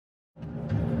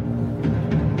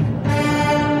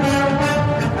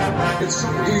It's so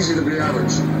easy to be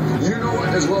average. You know it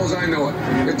as well as I know it.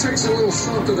 It takes a little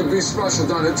something to be special,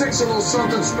 Don. It takes a little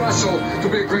something special to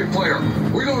be a great player.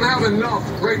 We don't have enough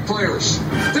great players. To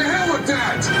hell with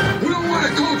that. We don't want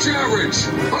to coach average.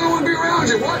 I don't want to be around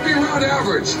you. Why be around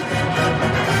average?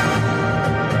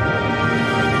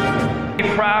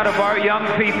 Proud of our young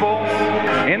people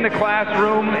in the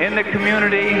classroom, in the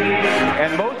community,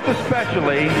 and most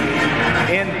especially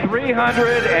in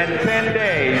 310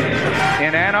 days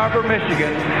in Ann Arbor,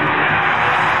 Michigan,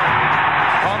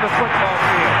 on the football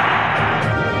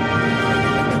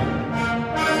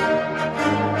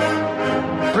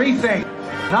field. Three things.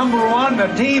 Number one, the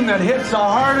team that hits the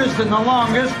hardest and the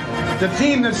longest, the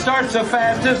team that starts the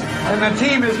fastest, and the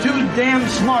team is too damn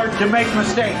smart to make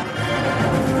mistakes.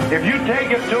 If you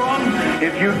take it to them,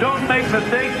 if you don't make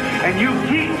mistakes, and you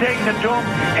keep taking it to them,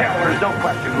 hell, there's no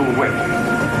question who will win.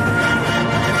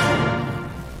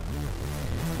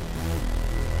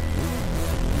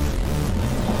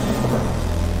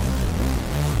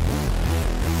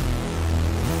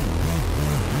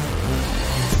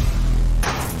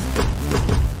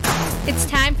 It's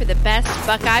time for the Best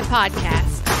Buckeye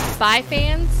Podcast. By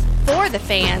fans, for the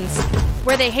fans,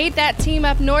 where they hate that team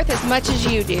up north as much as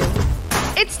you do.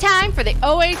 It's time for the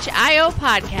OHIO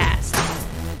Podcast.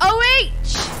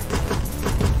 OH!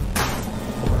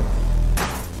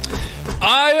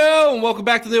 IO, and welcome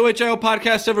back to the OHIO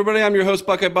Podcast, everybody. I'm your host,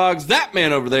 Buckeye Boggs. That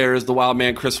man over there is the wild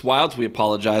man, Chris Wilds. We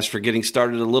apologize for getting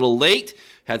started a little late.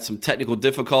 Had some technical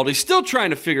difficulties. Still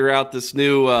trying to figure out this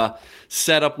new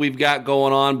setup we've got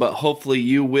going on, but hopefully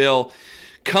you will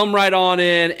come right on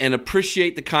in and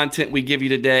appreciate the content we give you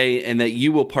today, and that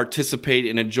you will participate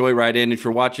and enjoy right in. If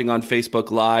you're watching on Facebook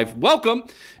Live, welcome.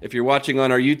 If you're watching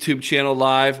on our YouTube channel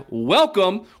live,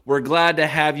 welcome. We're glad to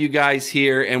have you guys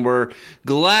here, and we're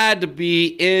glad to be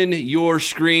in your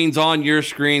screens, on your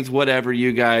screens, whatever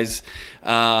you guys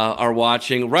are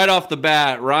watching. Right off the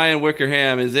bat, Ryan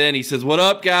Wickerham is in. He says, "What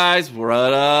up, guys?"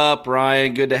 What up,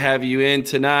 Ryan? Good to have you in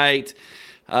tonight.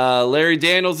 Larry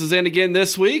Daniels is in again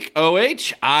this week.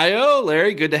 OHIO.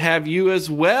 Larry, good to have you as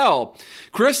well.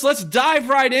 Chris, let's dive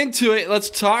right into it. Let's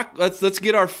talk. Let's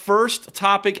get our first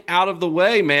topic out of the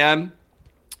way, man.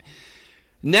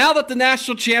 Now that the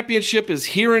national championship is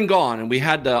here and gone, and we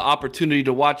had the opportunity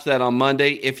to watch that on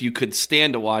Monday, if you could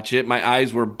stand to watch it, my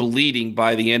eyes were bleeding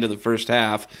by the end of the first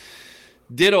half.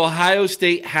 Did Ohio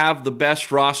State have the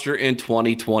best roster in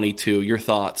 2022? Your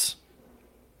thoughts?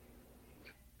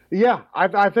 Yeah,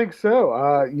 I think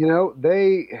so.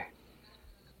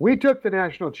 We took the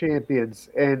national champions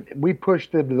and we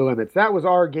pushed them to the limits. That was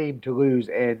our game to lose,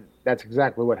 and that's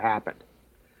exactly what happened.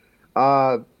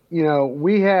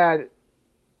 We had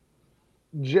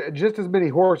just as many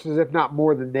horses, if not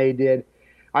more than they did.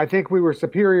 I think we were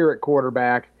superior at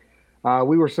quarterback.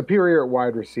 We were superior at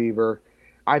wide receiver.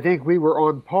 I think we were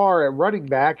on par at running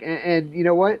back. And you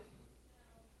know what?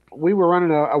 We were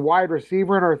running a wide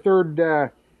receiver and our third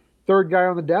guy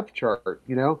on the depth chart.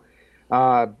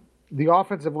 The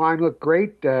offensive line looked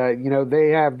great. They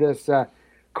have this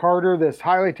Carter, this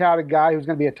highly touted guy who's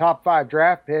going to be a top 5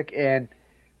 draft pick, and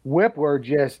Whippler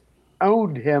just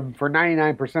owned him for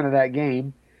 99% of that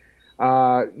game.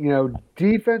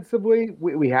 Defensively,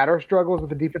 we had our struggles with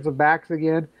the defensive backs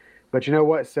again, but you know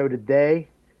what? So did they.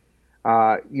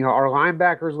 Our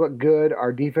linebackers looked good.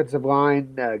 Our defensive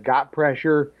line got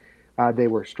pressure. They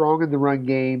were strong in the run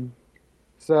game.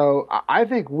 So I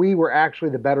think we were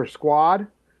actually the better squad.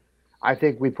 I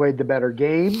think we played the better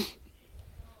game.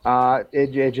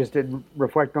 It just didn't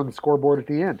reflect on the scoreboard at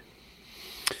the end.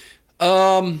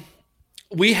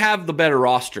 We have the better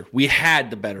roster. We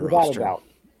had the better roster.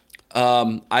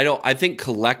 I think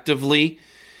collectively,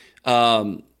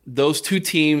 those two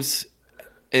teams,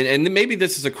 and maybe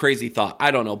this is a crazy thought, I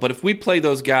don't know, but if we play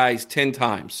those guys 10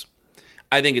 times,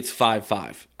 I think it's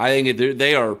 5-5. I think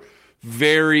they are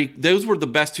those were the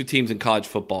best two teams in college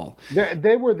football.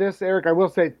 They were this, Eric, I will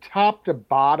say, top to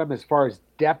bottom as far as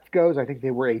depth goes, I think they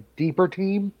were a deeper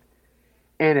team.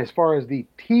 And as far as the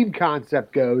team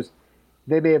concept goes,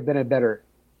 they may have been a better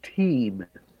team.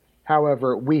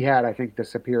 However, we had, I think, the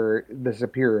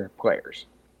superior players.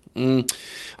 I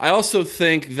also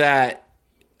think that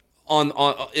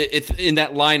in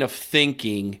that line of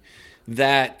thinking,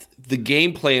 that the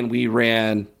game plan we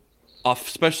ran,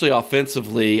 especially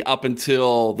offensively, up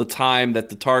until the time that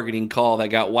the targeting call that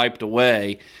got wiped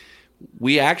away,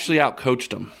 we actually outcoached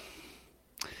them.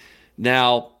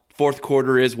 Now, fourth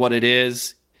quarter is what it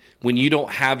is. When you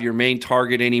don't have your main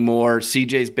target anymore,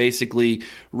 CJ's basically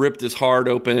ripped his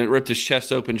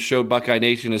chest open, showed Buckeye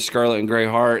Nation his scarlet and gray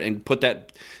heart, and put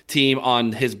that team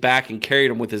on his back and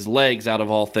carried them with his legs, out of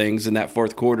all things, in that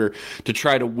fourth quarter to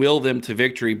try to will them to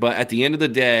victory. But at the end of the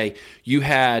day, you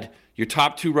had your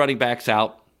top 2 running backs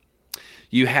out.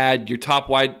 You had your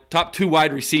top 2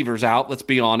 wide receivers out. Let's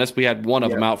be honest. We had one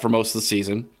of them out for most of the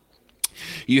season.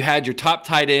 You had your top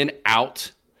tight end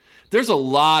out. There's a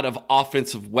lot of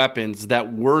offensive weapons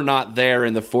that were not there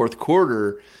in the fourth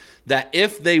quarter that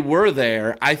if they were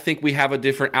there, I think we have a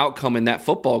different outcome in that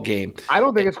football game. I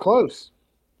don't think it's close.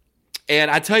 And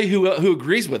I tell you who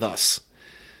agrees with us.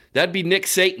 That'd be Nick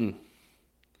Saban.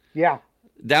 Yeah.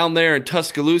 Down there in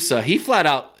Tuscaloosa, he flat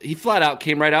out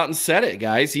came right out and said it,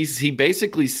 guys. He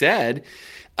basically said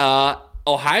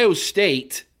Ohio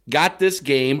State got this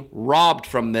game robbed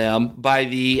from them by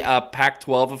the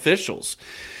Pac-12 officials.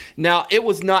 Now, it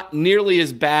was not nearly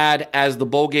as bad as the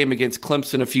bowl game against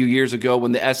Clemson a few years ago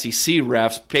when the SEC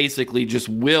refs basically just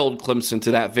willed Clemson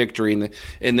to that victory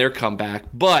in their comeback.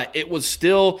 But it was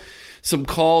still some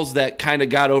calls that kind of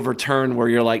got overturned where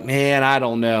you're like, man, I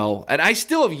don't know. And I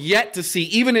still have yet to see,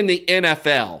 even in the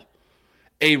NFL,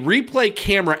 a replay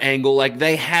camera angle like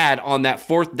they had on that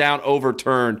fourth down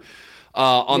overturn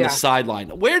on the sideline.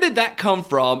 Where did that come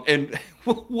from? And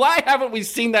why haven't we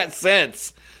seen that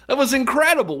since? That was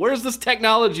incredible. Where's this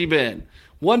technology been?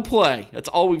 One play. That's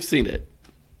all we've seen it.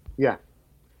 Yeah.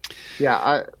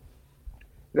 Yeah.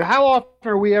 How often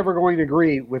are we ever going to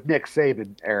agree with Nick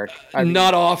Saban, Eric?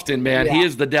 Not often, man. Yeah. He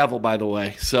is the devil, by the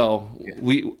way. So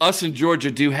us in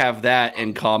Georgia do have that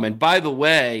in common. By the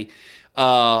way,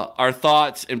 our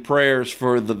thoughts and prayers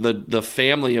for the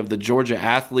family of the Georgia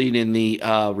athlete and the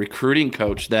recruiting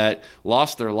coach that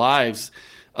lost their lives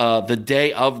the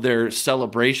day of their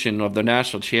celebration of the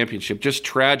national championship. Just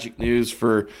tragic news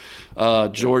for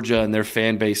Georgia and their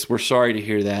fan base. We're sorry to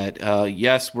hear that.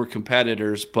 Yes, we're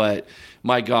competitors, but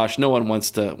my gosh, no one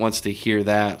wants to hear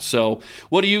that. So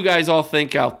what do you guys all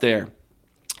think out there?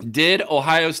 Did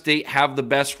Ohio State have the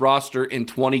best roster in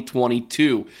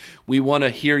 2022? We want to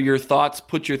hear your thoughts.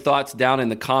 Put your thoughts down in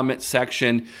the comment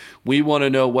section. We want to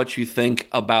know what you think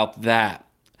about that.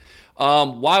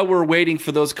 While we're waiting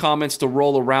for those comments to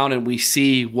roll around and we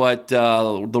see what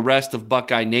the rest of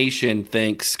Buckeye Nation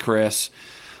thinks, Chris,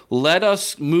 let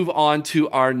us move on to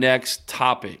our next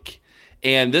topic.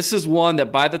 And this is one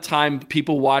that by the time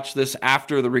people watch this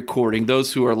after the recording,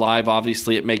 those who are live,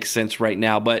 obviously it makes sense right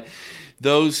now, but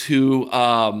those who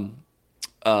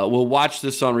will watch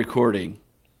this on recording,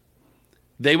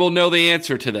 they will know the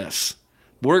answer to this.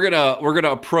 We're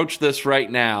gonna approach this right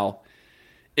now.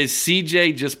 Is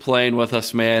CJ just playing with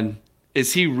us, man?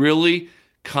 Is he really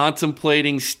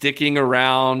contemplating sticking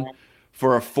around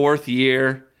for a fourth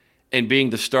year and being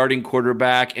the starting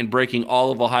quarterback and breaking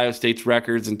all of Ohio State's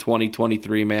records in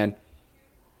 2023, man?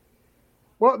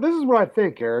 Well, this is what I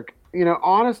think, Eric. You know,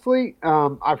 honestly,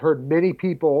 I've heard many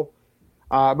people,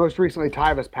 most recently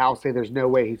Tyvis Powell, say there's no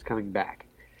way he's coming back.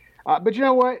 But you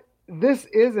know what? This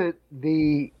isn't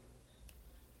the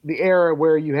era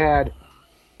where you had,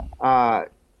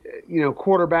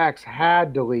 quarterbacks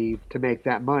had to leave to make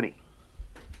that money.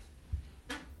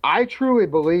 I truly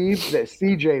believe that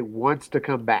CJ wants to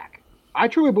come back. I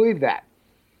truly believe that.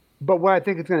 But what I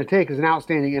think it's going to take is an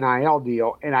outstanding NIL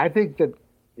deal. And I think that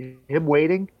him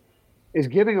waiting is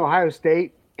giving Ohio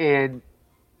State and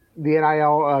the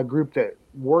NIL group that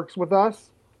works with us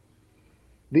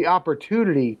the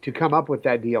opportunity to come up with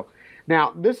that deal.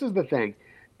 Now, this is the thing.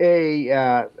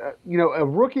 A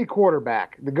rookie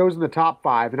quarterback that goes in the top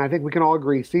 5, and I think we can all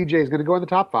agree CJ is going to go in the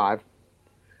top 5.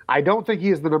 I don't think he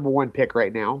is the number 1 pick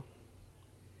right now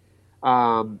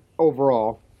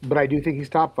overall, but I do think he's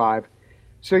top 5.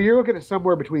 So you're looking at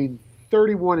somewhere between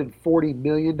 $31 and $40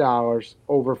 million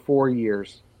over 4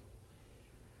 years.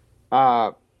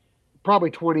 Probably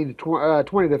 20 to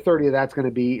 30 of that's going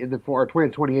to be in the form, or 20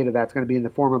 to 28 of that's going to be in the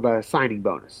form of a signing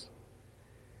bonus.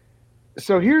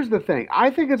 So here's the thing. I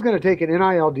think it's going to take an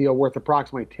NIL deal worth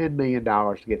approximately $10 million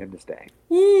to get him to stay.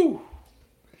 Woo!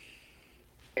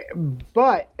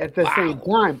 But at the same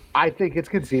time, I think it's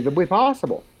conceivably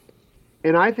possible.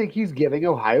 And I think he's giving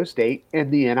Ohio State and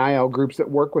the NIL groups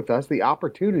that work with us the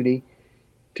opportunity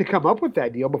to come up with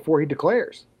that deal before he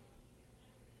declares.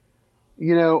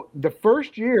 You know, the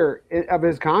first year of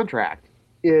his contract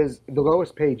is the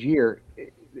lowest paid year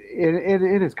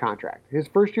in his contract. His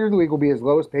first year in the league will be his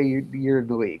lowest paid year in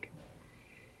the league.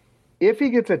 If he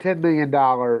gets a $10 million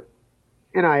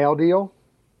NIL deal,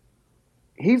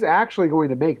 he's actually going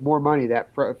to make more money that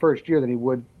first year than he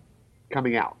would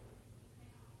coming out.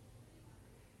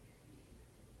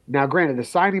 Now, granted, the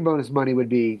signing bonus money would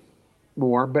be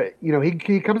more, but, you know,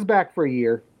 he comes back for a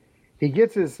year. He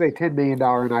gets his, say, $10 million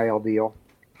NIL deal.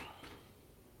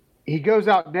 he goes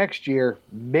out next year,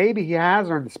 maybe he has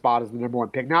earned the spot as the number one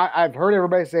pick. Now, I've heard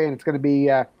everybody saying it's going to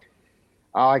be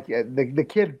like the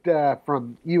kid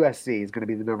from USC is going to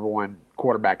be the number one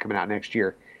quarterback coming out next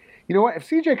year. You know what? If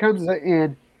CJ comes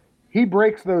in, he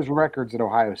breaks those records at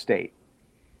Ohio State.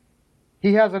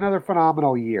 He has another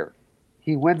phenomenal year.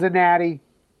 He wins a natty.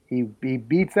 He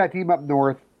beats that team up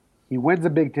north. He wins a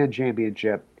Big Ten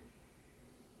championship.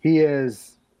 He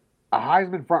is a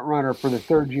Heisman frontrunner for the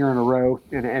third year in a row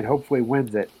and hopefully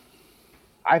wins it.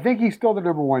 I think he's still the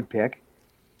number one pick.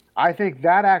 I think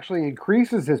that actually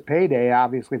increases his payday,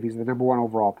 obviously, if he's the number one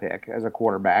overall pick as a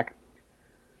quarterback.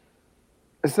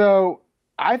 So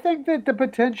I think that the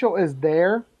potential is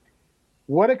there.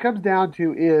 What it comes down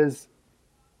to is,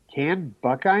 can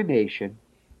Buckeye Nation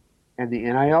and the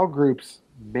NIL groups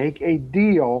make a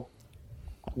deal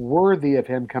worthy of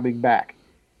him coming back?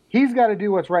 He's got to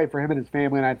do what's right for him and his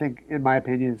family, and I think, in my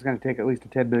opinion, it's going to take at least a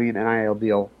 $10 million NIL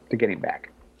deal to get him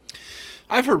back.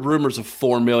 I've heard rumors of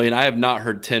 $4 million. I have not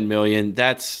heard $10 million.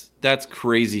 That's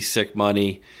crazy sick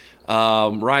money.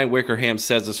 Ryan Wickerham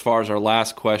says, as far as our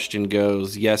last question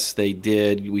goes, yes, they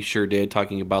did. We sure did,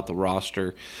 talking about the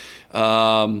roster.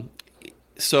 So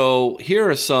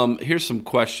here's some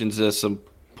questions that some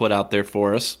put out there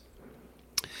for us.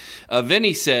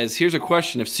 Vinny says, here's a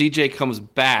question. If CJ comes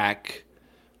back,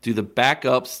 do the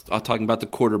backups, I'm talking about the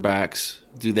quarterbacks,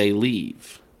 do they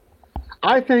leave?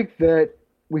 I think that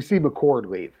we see McCord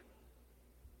leave.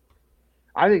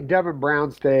 I think Devin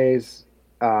Brown stays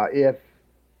if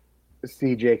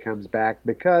CJ comes back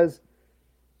because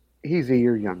he's a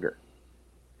year younger.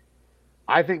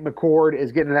 I think McCord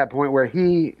is getting to that point where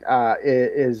he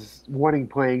is wanting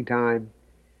playing time.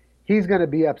 He's going to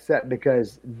be upset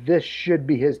because this should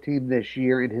be his team this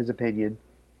year, in his opinion.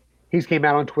 He's came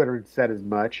out on Twitter and said as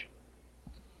much.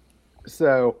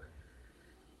 So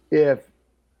if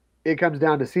it comes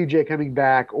down to CJ coming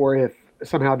back, or if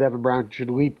somehow Devin Brown should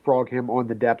leapfrog him on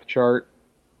the depth chart,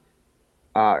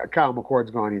 Kyle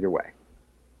McCord's gone either way.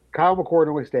 Kyle McCord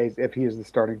only stays if he is the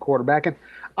starting quarterback, and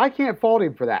I can't fault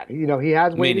him for that. You know, he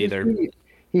has waited.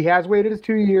 He has waited his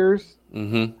 2 years.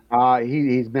 Mm-hmm.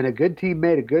 He's been a good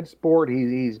teammate, a good sport.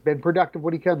 He's been productive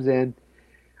when he comes in.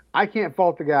 I can't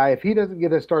fault the guy if he doesn't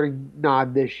get a starting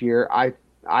nod this year. I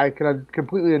can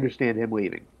completely understand him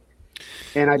leaving,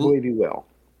 and I believe he will.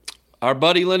 Our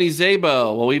buddy Lenny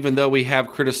Szabo, well, even though we have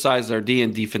criticized our D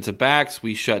and defensive backs,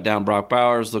 we shut down Brock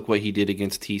Bowers. Look what he did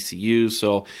against TCU.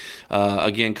 So,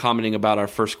 again, commenting about our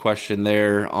first question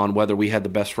there on whether we had the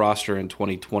best roster in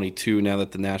 2022 now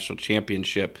that the national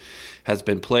championship has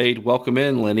been played. Welcome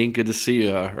in, Lenny. Good to see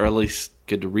you, or at least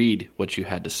good to read what you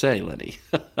had to say, Lenny.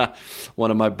 One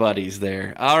of my buddies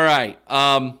there. All right.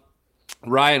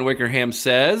 Ryan Wickerham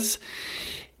says,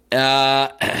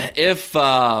 if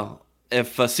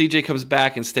CJ comes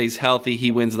back and stays healthy,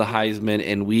 he wins the Heisman,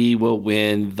 and we will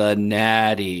win the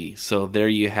Natty. So there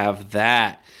you have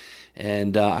that.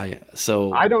 And I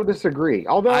don't disagree.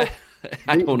 Although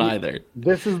I don't either.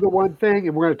 This is the one thing,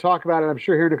 and we're going to talk about it, I'm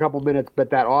sure, here in a couple minutes, but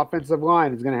that offensive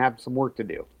line is going to have some work to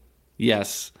do.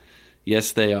 Yes.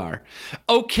 Yes, they are.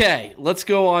 Okay, let's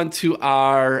go on to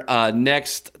our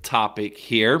next topic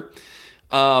here.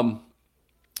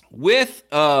 With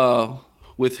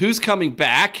who's coming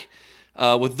back,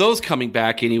 with those coming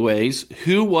back anyways,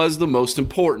 who was the most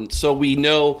important? So we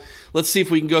know, let's see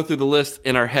if we can go through the list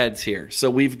in our heads here.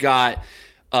 So we've got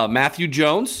Matthew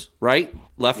Jones, right?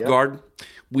 Left guard.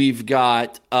 We've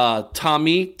got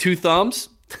Tommy Two Thumbs,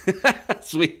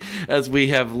 as we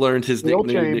have learned his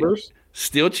nickname.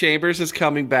 Steel Chambers is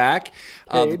coming back.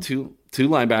 The two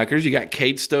linebackers. You got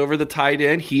Cade Stover, the tight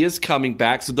end. He is coming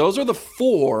back. So those are the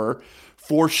four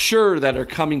for sure that are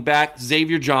coming back.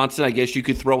 Xavier Johnson, I guess you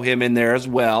could throw him in there as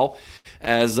well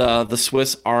as the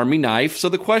Swiss Army knife. So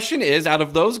the question is, out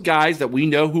of those guys that we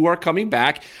know who are coming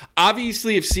back,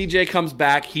 obviously if CJ comes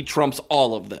back, he trumps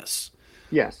all of this.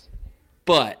 Yes.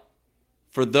 But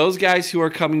for those guys who are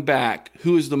coming back,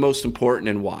 who is the most important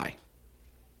and why?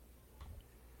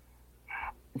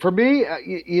 For me,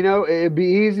 it'd be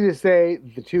easy to say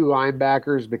the two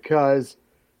linebackers because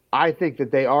I think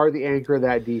that they are the anchor of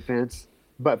that defense.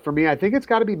 But for me, I think it's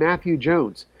got to be Matthew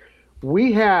Jones.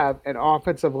 We have an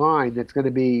offensive line that's going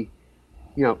to be,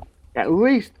 at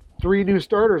least 3 new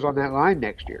starters on that line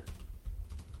next year.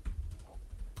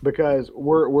 Because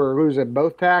we're losing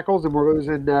both tackles and we're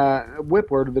losing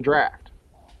Whippler to the draft.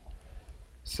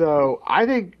 So I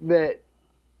think that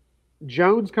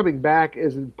Jones coming back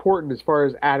is important as far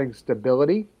as adding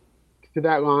stability to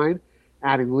that line,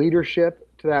 adding leadership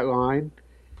to that line.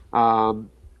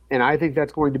 And I think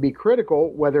that's going to be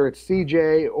critical, whether it's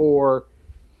CJ or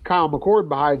Kyle McCord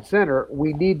behind center,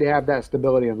 we need to have that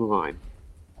stability on the line.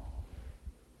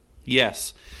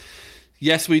 Yes,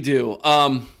 we do.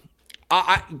 My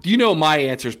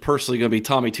answer is personally going to be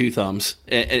Tommy Two Thumbs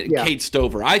and Cade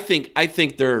Stover. I think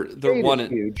they're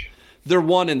huge. They're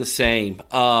one and the same.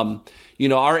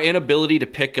 Our inability to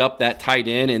pick up that tight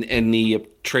end and the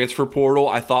transfer portal,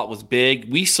 I thought was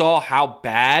big. We saw how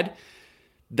bad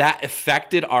that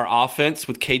affected our offense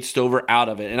with Cade Stover out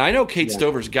of it. And I know Cade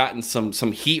Stover's gotten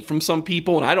some heat from some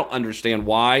people, and I don't understand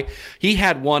why. He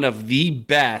had one of the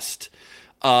best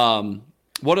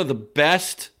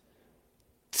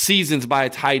seasons by a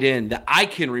tight end that I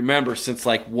can remember since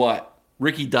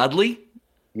Ricky Dudley?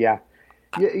 Yeah.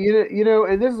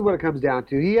 And this is what it comes down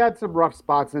to. He had some rough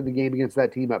spots in the game against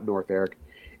that team up north, Eric.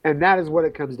 And that is what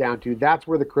it comes down to. That's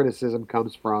where the criticism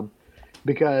comes from.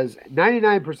 Because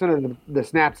 99% of the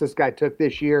snaps this guy took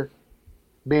this year,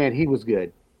 man, he was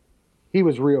good. He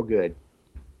was real good.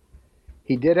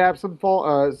 He did have some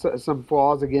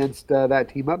flaws against that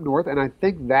team up north, and I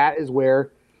think that is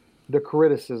where the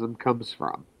criticism comes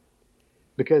from.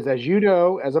 Because as you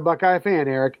know, as a Buckeye fan,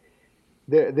 Eric,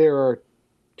 there are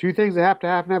two things that have to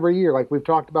happen every year, like we've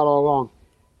talked about all along.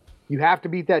 You have to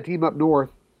beat that team up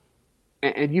north,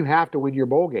 and you have to win your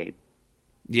bowl game.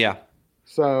 Yeah.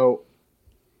 So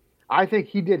I think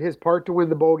he did his part to win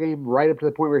the bowl game right up to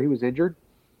the point where he was injured.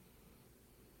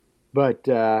 But,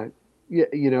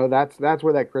 that's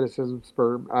where that criticism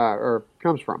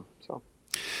comes from. So.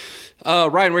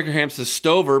 Ryan Wickerham says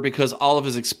Stover because all of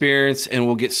his experience and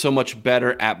will get so much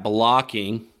better at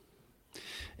blocking.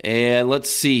 And let's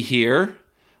see here.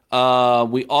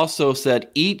 We also said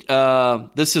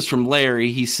this is from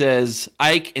Larry. He says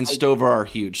Ike and Stover are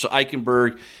huge. So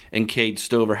Eichenberg and Cade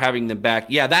Stover, having them back.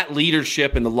 Yeah, that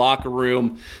leadership in the locker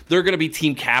room. They're going to be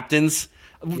team captains.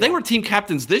 Yeah. They were team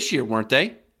captains this year, weren't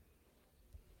they?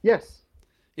 Yes.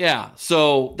 Yeah,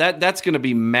 so that's going to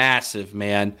be massive,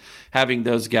 man, having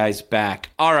those guys back.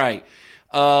 All right.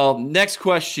 Next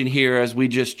question here as we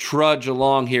just trudge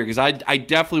along here, because I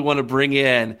definitely want to bring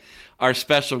in our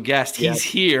special guest. He's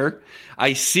here.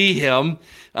 I see him.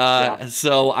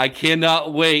 So I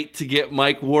cannot wait to get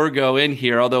Mike Wargo in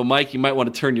here. Although, Mike, you might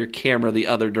want to turn your camera the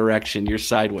other direction. You're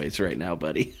sideways right now,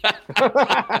 buddy.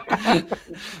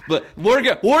 But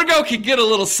Wargo can get a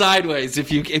little sideways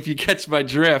if you catch my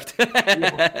drift.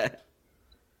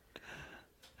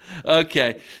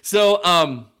 Okay.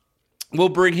 So we'll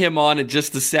bring him on in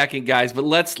just a second, guys. But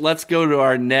let's go to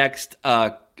our next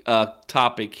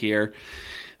topic here.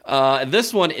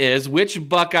 This one is, which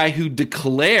Buckeye who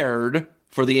declared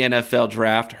for the NFL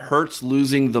draft hurts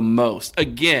losing the most?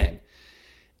 Again,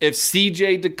 if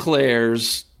CJ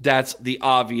declares, that's the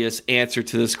obvious answer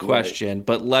to this question. Right.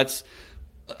 But let's,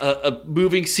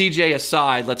 moving CJ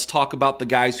aside, let's talk about the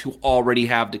guys who already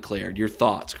have declared. Your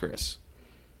thoughts, Chris?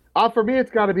 For me,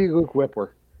 it's got to be Luke Whipler.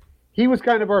 He was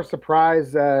kind of our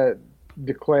surprise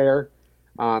declare.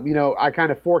 I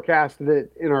kind of forecasted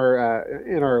it in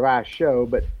our last show,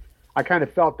 but I kind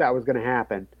of felt that was going to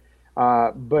happen.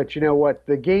 But you know what?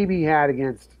 The game he had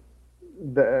against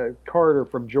the Carter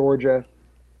from Georgia,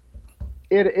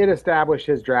 it established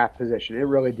his draft position. It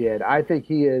really did. I think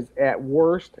he is at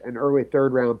worst an early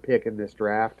third-round pick in this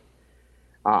draft.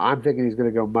 I'm thinking he's going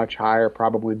to go much higher,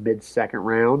 probably mid-second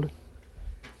round.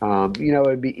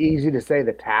 It'd be easy to say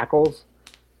the tackles.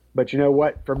 But you know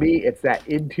what? For me, it's that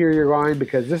interior line,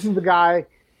 because this is the guy,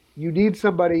 you need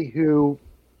somebody who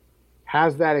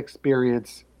has that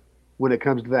experience when it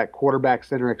comes to that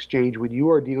quarterback-center exchange when you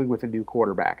are dealing with a new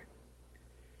quarterback.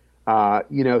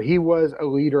 He was a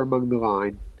leader among the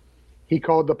line. He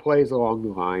called the plays along the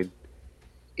line.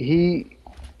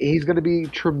 He's going to be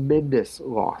tremendous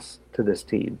loss to this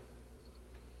team.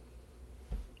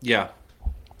 Yeah.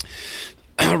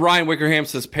 Ryan Wickerham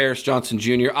says Paris Johnson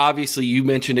Jr. Obviously, you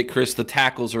mentioned it, Chris. The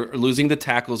tackles are losing. The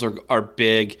tackles are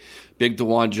big. Big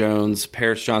DeJuan Jones,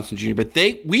 Paris Johnson Jr. But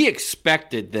we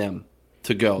expected them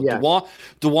to go. Yeah.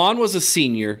 DeJuan was a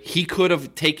senior. He could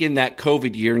have taken that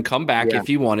COVID year and come back if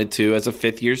he wanted to as a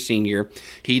fifth-year senior.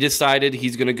 He decided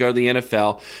he's going to go to the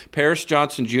NFL. Paris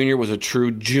Johnson Jr. was a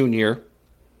true junior.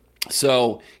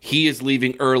 So he is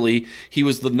leaving early. He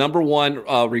was the number one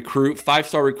recruit,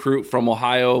 5-star recruit from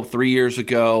Ohio 3 years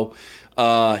ago.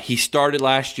 He started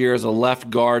last year as a left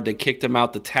guard. They kicked him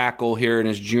out the tackle here in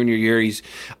his junior year. He's,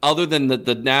 other than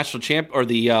the national champ or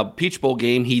the Peach Bowl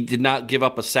game, he did not give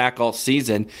up a sack all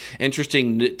season.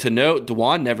 Interesting to note,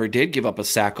 DeJuan never did give up a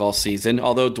sack all season,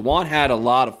 although DeJuan had a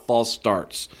lot of false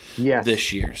starts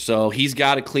this year. So he's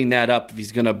got to clean that up if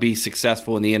he's going to be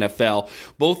successful in the NFL.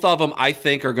 Both of them, I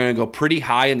think, are going to go pretty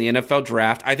high in the NFL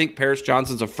draft. I think Paris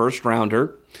Johnson's a first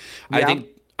rounder. Yeah.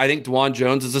 I think Dwan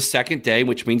Jones is a second day,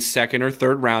 which means second or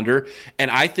third rounder. And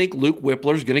I think Luke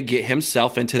Whippler is going to get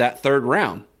himself into that third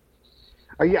round.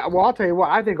 Yeah, well, I'll tell you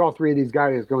what. I think all three of these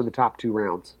guys go in the top 2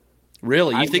 rounds.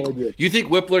 Really? You think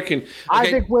Whippler can? Okay. I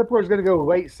think Whippler is going to go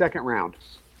late second round.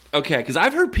 Okay, because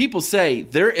I've heard people say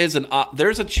there's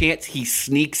a chance he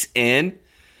sneaks in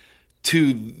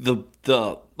to the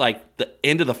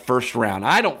end of the first round.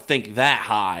 I don't think that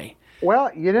high.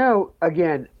 Well,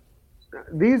 again,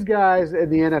 these guys in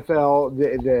the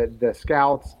NFL, the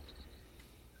scouts,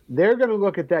 they're going to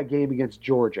look at that game against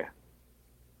Georgia.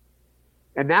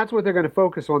 And that's what they're going to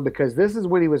focus on because this is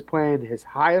when he was playing his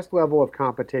highest level of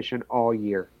competition all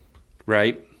year.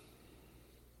 Right.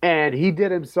 And he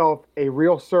did himself a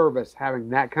real service having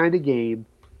that kind of game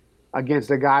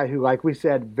against a guy who, like we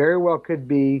said, very well could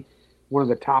be one of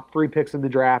the top 3 picks in the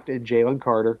draft in Jalen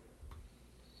Carter.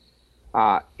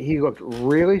 He looked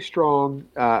really strong.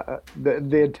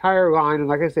 The entire line, and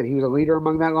like I said, he was a leader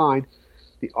among that line.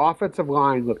 The offensive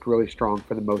line looked really strong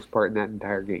for the most part in that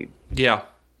entire game. Yeah.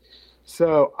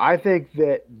 So I think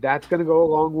that's going to go a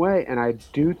long way, and I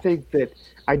do think that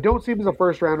I don't see him as a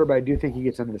first rounder, but I do think he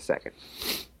gets into the second.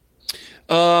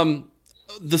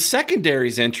 The secondary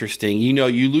is interesting.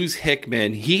 You lose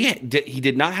Hickman. He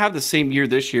did not have the same year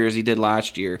this year as he did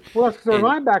last year. Well, that's because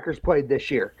our linebackers played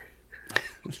this year.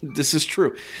 This is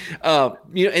true.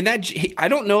 And I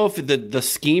don't know if the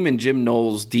scheme in Jim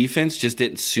Knowles' defense just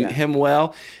didn't suit him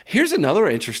well. Here's another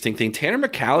interesting thing. Tanner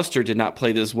McAllister did not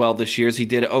play as well this year as he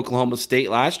did at Oklahoma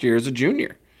State last year as a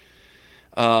junior.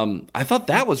 I thought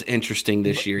that was interesting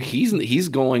this year. He's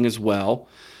going as well.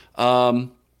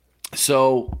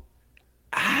 So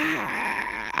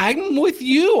I'm with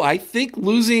you. I think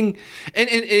losing and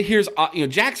here's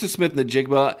Jackson Smith and the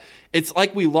Jigba. It's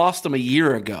like we lost him a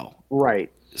year ago.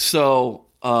 Right. So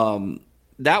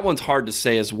that one's hard to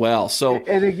say as well. So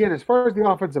and again, as far as the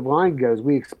offensive line goes,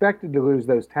 we expected to lose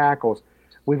those tackles.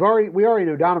 We already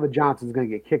know Donovan Johnson's going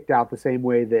to get kicked out the same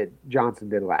way that Johnson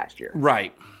did last year.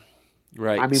 Right.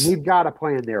 Right. I mean, we've got a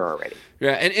plan there already.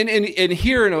 Yeah, and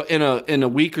here in a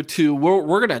week or two,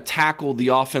 we're going to tackle the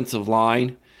offensive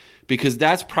line because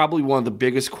that's probably one of the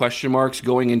biggest question marks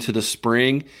going into the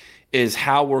spring is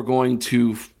how we're going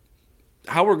to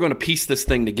piece this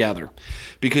thing together.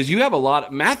 Because you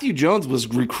have Matthew Jones was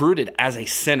recruited as a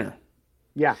center.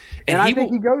 Yeah, and I think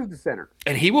he goes to center.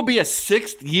 And he will be a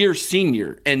 6th-year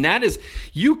senior. And that is,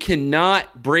 you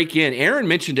cannot break in. Aaron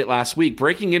mentioned it last week.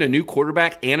 Breaking in a new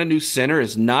quarterback and a new center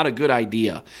is not a good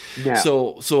idea.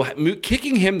 No. So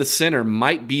kicking him to center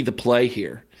might be the play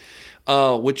here,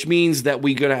 which means that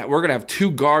we're gonna have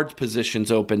 2 guard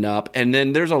positions open up. And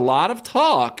then there's a lot of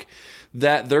talk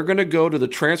that they're going to go to the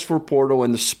transfer portal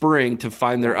in the spring to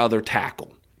find their other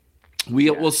tackle.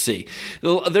 We'll see.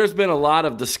 There's been a lot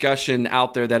of discussion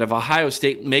out there that if Ohio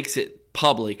State makes it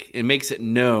public and makes it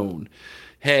known,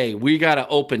 hey, we got to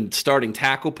open starting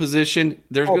tackle position,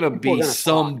 there's going to be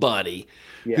somebody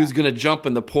who's going to jump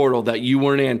in the portal that you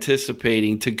weren't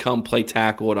anticipating to come play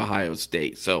tackle at Ohio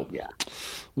State. So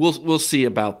we'll see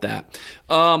about that.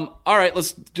 All right,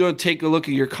 let's take a look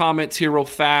at your comments here real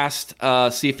fast.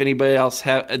 See if anybody else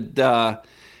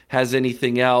has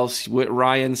anything else. What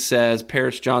Ryan says,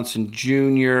 Paris Johnson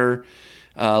Jr.,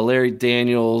 Larry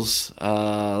Daniels.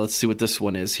 Let's see what this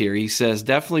one is here. He says,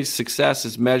 definitely success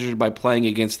is measured by playing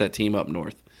against that team up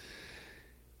north.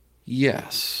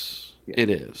 Yes, it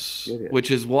is.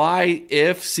 Which is why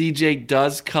if CJ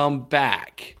does come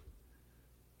back,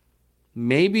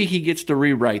 maybe he gets to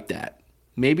rewrite that.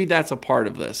 Maybe that's a part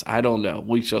of this. I don't know.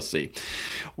 We shall see.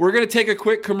 We're going to take a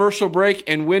quick commercial break,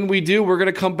 and when we do, we're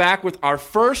going to come back with our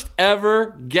first ever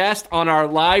guest on our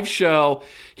live show.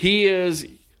 He is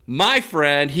my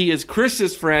friend. He is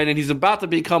Chris's friend, and he's about to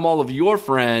become all of your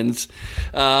friends.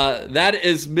 That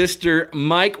is Mr.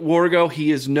 Mike Wargo.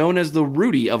 He is known as the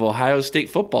Rudy of Ohio State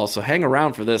football, so hang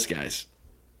around for this, guys.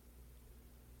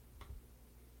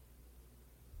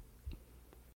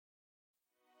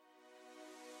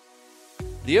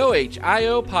 The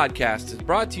OHIO podcast is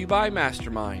brought to you by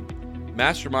Mastermind.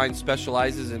 Mastermind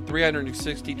specializes in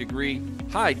 360-degree,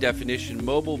 high-definition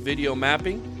mobile video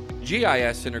mapping,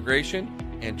 GIS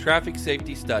integration, and traffic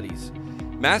safety studies.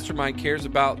 Mastermind cares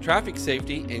about traffic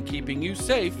safety and keeping you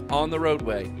safe on the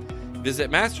roadway.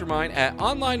 Visit Mastermind at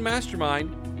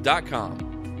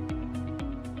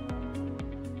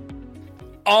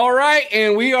onlinemastermind.com. All right,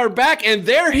 and we are back, and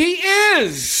there he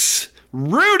is!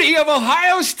 Rudy of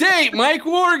Ohio State, Mike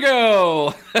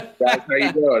Wargo. Guys, how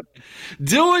you doing?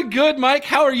 Doing good, Mike.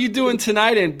 How are you doing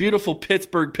tonight in beautiful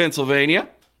Pittsburgh, Pennsylvania?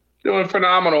 Doing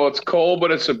phenomenal. It's cold,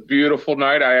 but it's a beautiful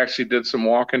night. I actually did some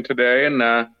walking today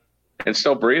and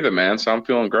still breathing, man, so I'm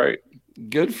feeling great.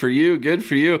 Good for you. Good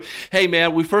for you. Hey,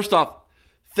 man, first off,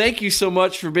 thank you so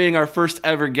much for being our first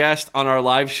ever guest on our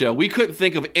live show. We couldn't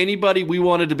think of anybody we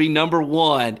wanted to be number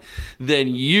one than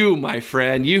you, my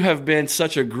friend. You have been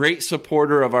such a great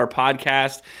supporter of our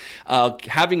podcast,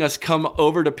 having us come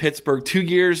over to Pittsburgh 2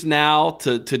 years now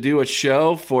to do a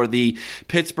show for the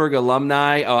Pittsburgh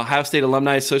Alumni, Ohio State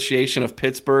Alumni Association of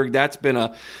Pittsburgh. That's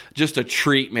been just a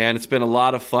treat, man. It's been a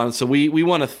lot of fun. So we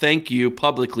want to thank you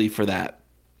publicly for that.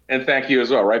 And thank you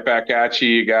as well. Right back at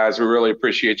you guys. We really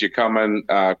appreciate you coming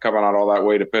out all that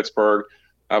way to Pittsburgh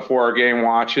for our game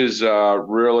watches.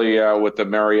 Really, with the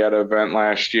Marietta event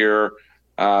last year,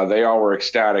 they all were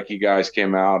ecstatic. You guys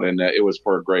came out, and it was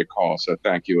for a great call. So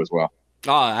thank you as well.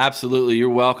 Oh, absolutely. You're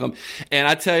welcome. And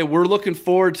I tell you, we're looking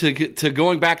forward to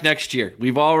going back next year.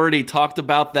 We've already talked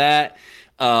about that.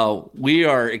 We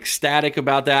are ecstatic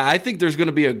about that. I think there's going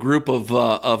to be a group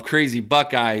of crazy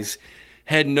Buckeyes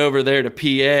heading over there to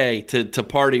PA to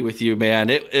party with you, man.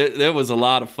 It was a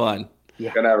lot of fun.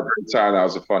 Yeah. Gonna have a great time. That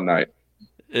was a fun night.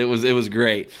 It was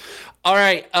great. All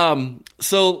right.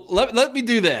 So let me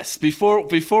do this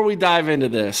before we dive into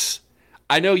this.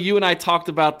 I know you and I talked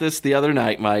about this the other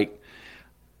night, Mike.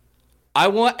 I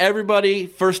want everybody,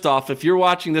 first off, if you're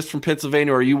watching this from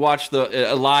Pennsylvania or you watch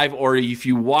the live, or if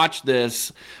you watch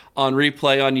this on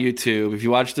replay on YouTube, if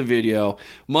you watch the video,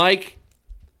 Mike,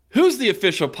 who's the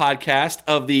official podcast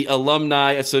of the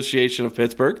Alumni Association of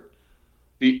Pittsburgh?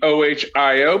 The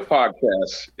OHIO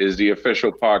podcast is the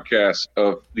official podcast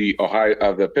of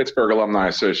the Pittsburgh Alumni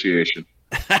Association.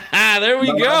 There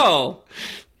we go.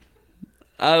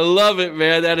 I love it,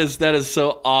 man. That is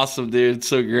so awesome, dude. It's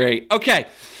so great. Okay,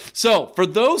 so for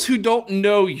those who don't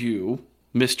know you,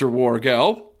 Mr.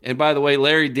 Wargo, and by the way,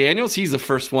 Larry Daniels, he's the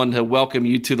first one to welcome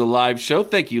you to the live show.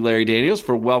 Thank you, Larry Daniels,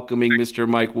 for welcoming Mr.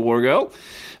 Mike Wargo.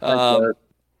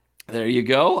 There you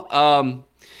go.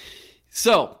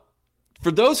 So,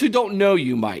 for those who don't know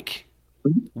you, Mike,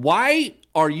 why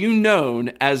are you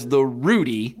known as the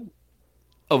Rudy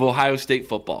of Ohio State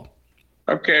football?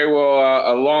 Okay,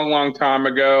 well, a long time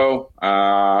ago,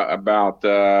 about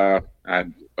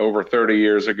over 30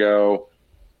 years ago,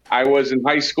 I was in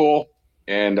high school,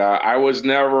 and I was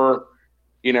never,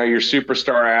 your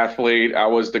superstar athlete. I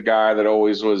was the guy that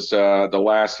always was the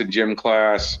last in gym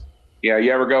class. Yeah,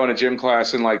 you ever go in a gym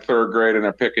class in like third grade and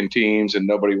they're picking teams and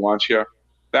nobody wants you?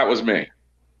 That was me.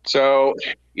 So,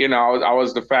 I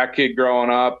was the fat kid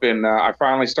growing up, and I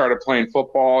finally started playing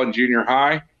football in junior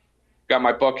high. Got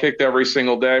my butt kicked every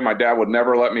single day. My dad would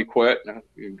never let me quit.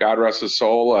 God rest his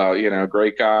soul,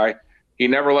 great guy. He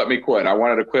never let me quit. I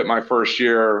wanted to quit my first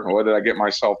year. What did I get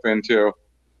myself into?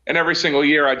 And every single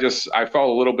year I felt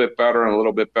a little bit better and a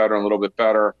little bit better and a little bit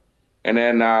better. And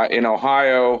then in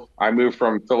Ohio, I moved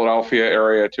from Philadelphia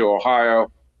area to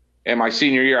Ohio. And my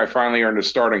senior year, I finally earned a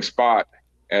starting spot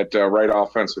at right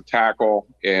offensive tackle.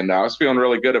 And I was feeling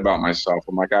really good about myself.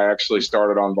 I'm like, I actually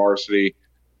started on varsity.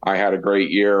 I had a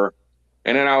great year.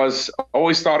 And then I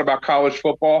always thought about college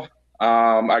football.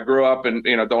 I grew up, and,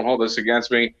 don't hold this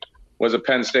against me, was a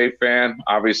Penn State fan.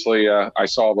 Obviously, I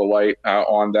saw the light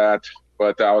on that.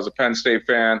 But I was a Penn State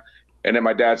fan. And then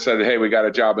my dad said, hey, we got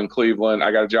a job in Cleveland.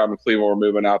 I got a job in Cleveland. We're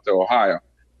moving out to Ohio.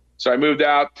 So I moved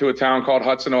out to a town called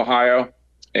Hudson, Ohio.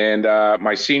 And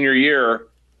my senior year,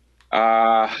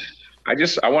 I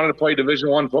wanted to play Division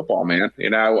I football, man.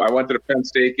 I went to the Penn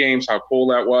State games, how cool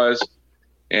that was.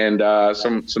 And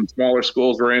some smaller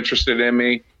schools were interested in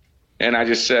me. And I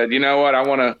just said, you know what, I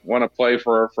want to play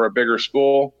for a bigger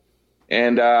school.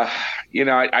 And, I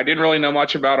didn't really know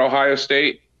much about Ohio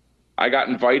State. I got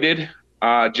invited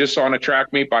just on a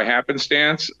track meet by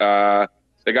happenstance. The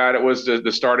guy that was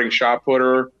the starting shot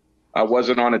putter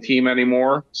wasn't on a team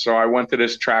anymore. So I went to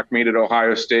this track meet at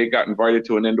Ohio State, got invited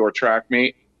to an indoor track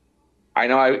meet. I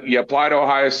know you apply to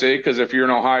Ohio State because if you're in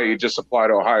Ohio, you just apply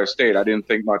to Ohio State. I didn't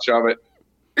think much of it.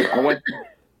 I went to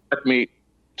the track meet,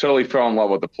 totally fell in love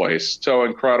with the place. So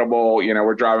incredible.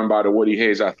 We're driving by the Woody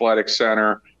Hayes Athletic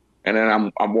Center, and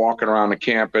then I'm walking around the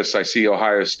campus. I see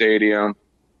Ohio Stadium.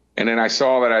 And then I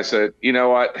saw that. I said, you know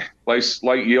what? Like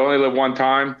you only live one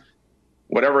time.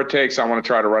 Whatever it takes, I want to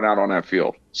try to run out on that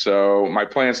field. So my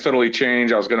plans totally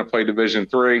changed. I was going to play Division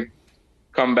III,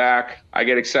 come back. I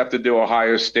get accepted to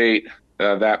Ohio State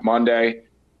that Monday.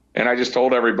 And I just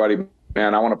told everybody,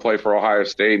 man, I want to play for Ohio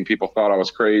State. And people thought I was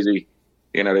crazy.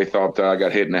 They thought I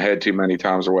got hit in the head too many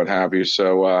times or what have you.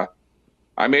 So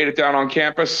I made it down on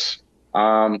campus.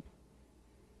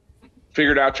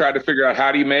 Tried to figure out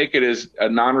how do you make it as a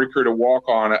non-recruited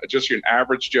walk-on, just an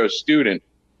average Joe student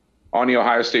on the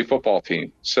Ohio State football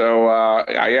team. So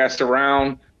I asked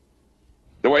around,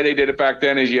 the way they did it back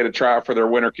then is you had to try out for their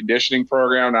winter conditioning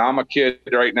program. Now I'm a kid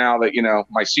right now that,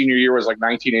 my senior year was like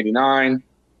 1989,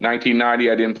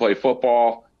 1990. I didn't play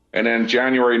football. And then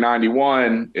January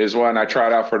 91 is when I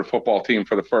tried out for the football team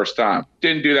for the first time.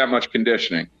 Didn't do that much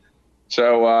conditioning.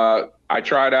 So I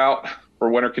tried out for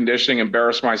winter conditioning,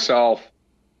 embarrassed myself,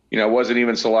 wasn't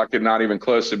even selected, not even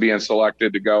close to being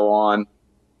selected to go on.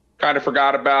 Kind of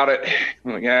forgot about it.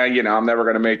 Like, I'm never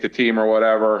going to make the team or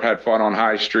whatever. Had fun on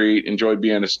High Street, enjoyed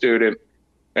being a student.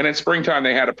 And in springtime,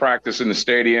 they had a practice in the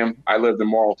stadium. I lived in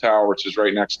Morrill Tower, which is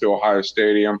right next to Ohio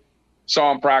Stadium.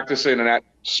 Saw them practicing, and that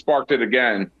sparked it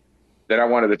again that I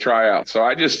wanted to try out. So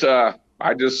I just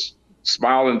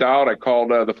smiled and dialed. I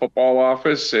called the football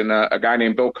office, and a guy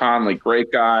named Bill Conley,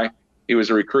 great guy. He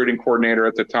was a recruiting coordinator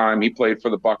at the time. He played for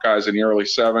the Buckeyes in the early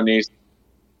 70s.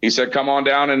 He said, come on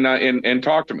down and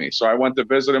talk to me. So I went to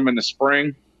visit him in the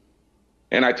spring,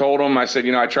 and I told him, I said,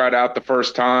 I tried out the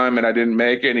first time and I didn't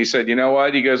make it. And he said, you know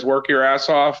what? He goes, work your ass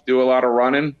off, do a lot of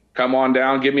running, come on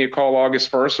down, give me a call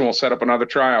August 1st, and we'll set up another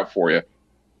tryout for you.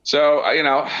 So,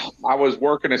 I was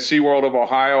working at SeaWorld of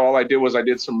Ohio. All I did was I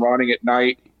did some running at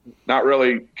night, not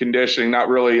really conditioning, not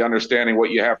really understanding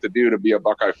what you have to do to be a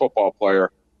Buckeye football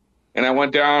player. And I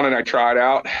went down and I tried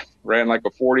out, ran like a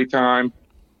 40 time.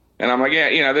 And I'm like,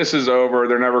 this is over.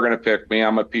 They're never going to pick me.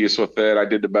 I'm at peace with it. I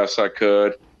did the best I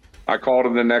could. I called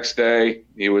him the next day.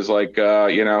 He was like,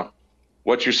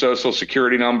 what's your social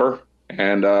security number?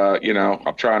 And,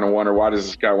 I'm trying to wonder, why does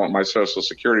this guy want my social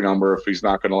security number if he's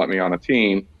not going to let me on a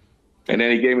team? And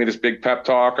then he gave me this big pep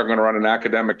talk. I'm going to run an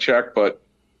academic check, but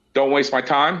don't waste my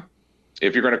time.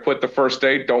 If you're going to quit the first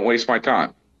day, don't waste my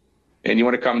time. And you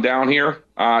want to come down here,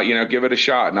 give it a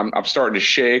shot. And I'm starting to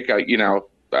shake.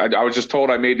 I was just told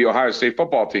I made the Ohio State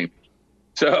football team.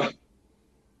 So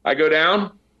I go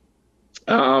down.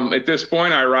 At this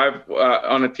point, I arrive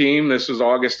on a team. This was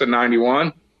August of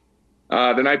 91.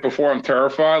 The night before, I'm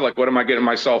terrified. Like, what am I getting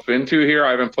myself into here?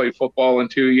 I haven't played football in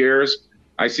 2 years.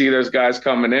 I see those guys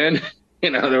coming in.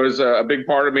 There was a big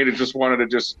part of me that just wanted to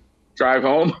just drive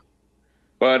home.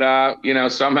 But,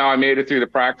 somehow I made it through the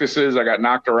practices. I got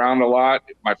knocked around a lot.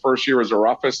 My first year was the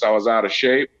roughest. I was out of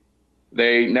shape.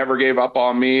 They never gave up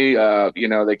on me.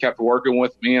 They kept working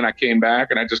with me, and I came back,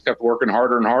 and I just kept working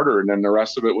harder and harder, and then the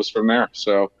rest of it was from there.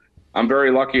 So I'm very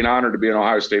lucky and honored to be an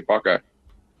Ohio State Buckeye.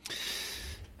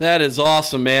 That is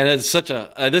awesome, man. It's such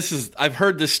I've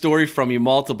heard this story from you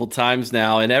multiple times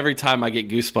now, and every time I get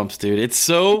goosebumps, dude. It's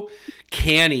so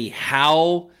canny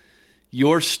how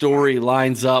your story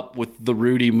lines up with the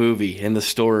Rudy movie and the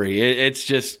story.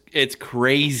 It's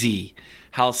crazy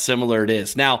how similar it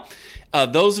is. Now,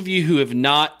 those of you who have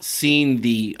not seen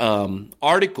the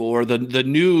article or the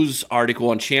news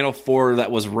article on Channel 4 that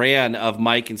was ran of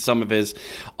Mike and some of his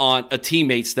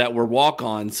teammates that were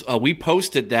walk-ons, we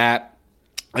posted that.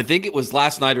 I think it was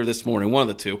last night or this morning, one of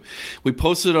the two. We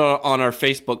posted it on our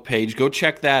Facebook page. Go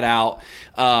check that out.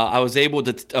 I was able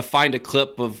to find a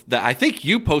clip of that. I think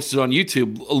you posted on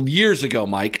YouTube years ago,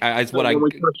 Mike. When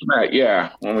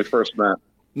we first met.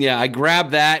 Yeah, I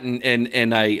grabbed that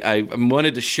and I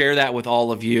wanted to share that with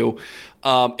all of you.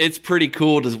 It's pretty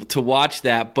cool to watch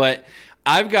that. But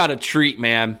I've got a treat,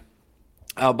 man.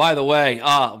 By the way,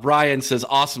 Ryan says,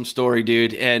 awesome story,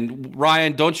 dude. And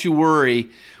Ryan, don't you worry.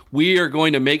 We are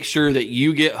going to make sure that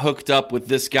you get hooked up with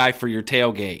this guy for your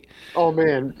tailgate. Oh,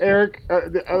 man. Eric,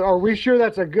 are we sure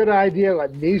that's a good idea,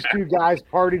 letting these two guys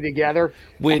party together?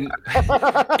 When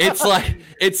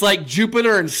it's like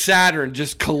Jupiter and Saturn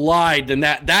just collide, and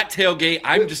that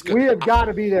tailgate, we have got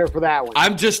to be there for that one.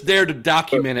 I'm just there to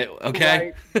document it,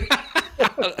 okay? Right.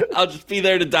 I'll just be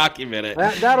there to document it.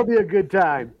 That'll be a good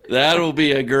time. That'll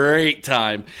be a great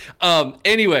time.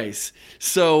 Anyways,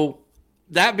 so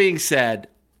that being said,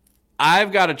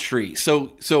 I've got a treat.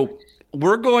 So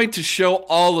we're going to show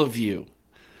all of you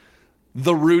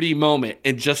the Rudy moment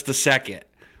in just a second.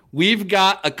 We've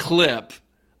got a clip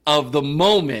of the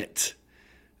moment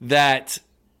that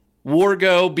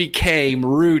Wargo became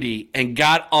Rudy and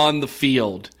got on the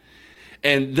field.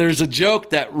 And there's a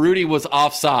joke that Rudy was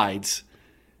offsides.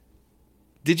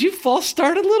 Did you false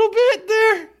start a little bit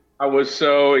there? I was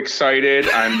so excited.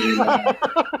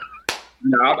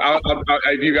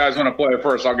 If you guys want to play it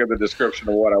first, I'll give the description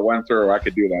of what I went through. I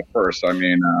could do that first.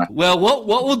 Well,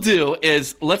 what we'll do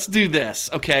is let's do this.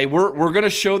 Okay, we're going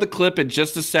to show the clip in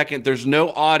just a second. There's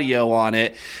no audio on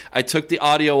it. I took the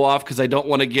audio off because I don't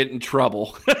want to get in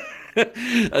trouble.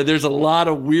 There's a lot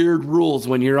of weird rules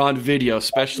when you're on video,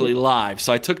 especially live.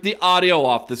 So I took the audio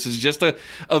off. This is just a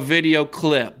video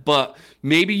clip, but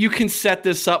maybe you can set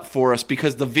this up for us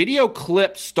because the video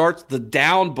clip starts the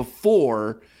down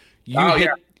before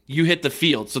you hit the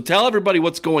field. So tell everybody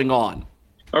what's going on.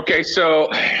 Okay, so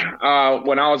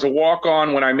when I was a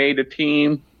walk-on, when I made the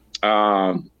team,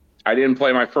 I didn't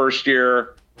play my first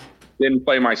year, didn't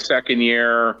play my second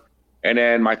year, and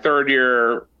then my third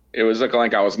year, it was looking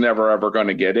like I was never ever going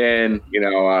to get in.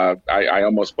 I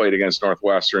almost played against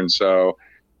Northwestern, so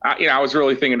I was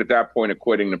really thinking at that point of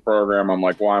quitting the program. I'm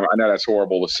like, well, I know that's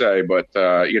horrible to say, but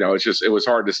it was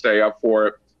hard to stay up for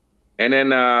it. And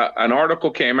then an article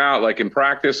came out, like in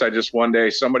practice, one day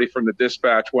somebody from the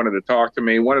Dispatch wanted to talk to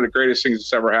me. One of the greatest things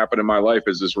that's ever happened in my life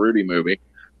is this Rudy movie,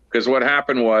 because what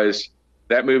happened was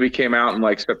that movie came out in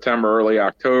like September, early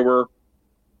October.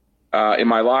 In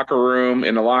the locker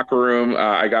room,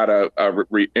 I got a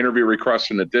interview request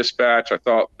from the Dispatch. I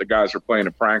thought the guys were playing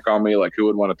a prank on me, like who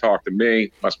would want to talk to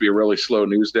me? Must be a really slow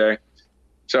news day.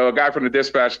 So a guy from the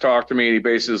Dispatch talked to me, and he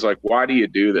basically was like, why do you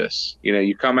do this?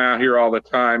 You come out here all the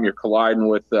time. You're colliding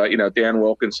with, Dan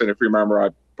Wilkinson. If you remember,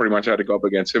 I pretty much had to go up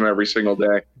against him every single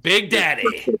day. Big Daddy.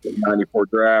 94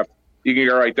 draft. You can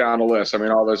go right down the list. I mean,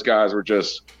 all those guys were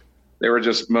just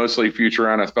mostly future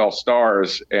NFL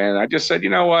stars. And I just said, you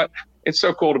know what? It's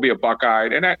so cool to be a Buckeye.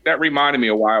 And that reminded me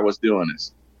of why I was doing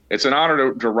this. It's an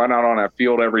honor to run out on that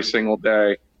field every single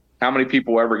day. How many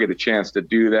people ever get a chance to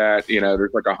do that?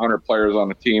 There's like 100 players on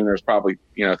the team. There's probably,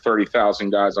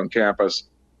 30,000 guys on campus.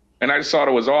 And I just thought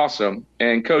it was awesome.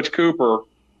 And Coach Cooper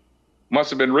must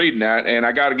have been reading that. And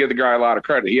I got to give the guy a lot of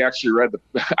credit. He actually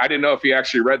I didn't know if he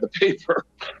actually read the paper.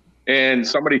 And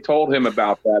somebody told him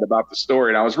about the story.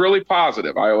 And I was really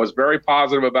positive. I was very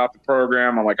positive about the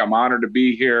program. I'm like, I'm honored to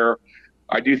be here.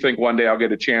 I do think one day I'll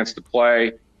get a chance to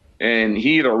play. And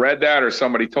he either read that or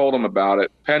somebody told him about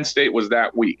it. Penn State was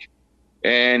that weak.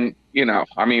 And,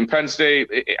 Penn State,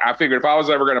 I figured if I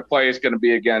was ever going to play, it's going to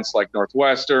be against like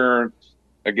Northwestern,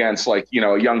 against like,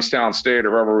 Youngstown State or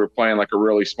whoever we were playing, like a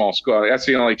really small school. That's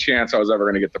the only chance I was ever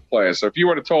going to get to play. So if you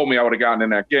would have told me I would have gotten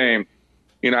in that game,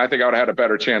 I think I would have had a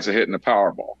better chance of hitting the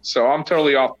Powerball. So I'm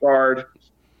totally off guard.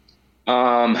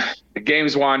 The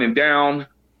game's winding down.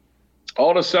 All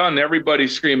of a sudden,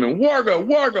 everybody's screaming, Wargo,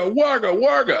 Wargo, Wargo,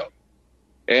 Wargo.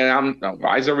 And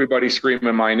why is everybody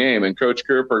screaming my name? And Coach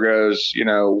Cooper goes,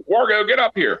 Wargo, get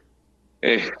up here.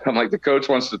 And I'm like, the coach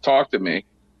wants to talk to me.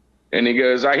 And he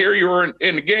goes, I hear you weren't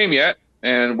in the game yet,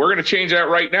 and we're going to change that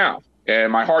right now.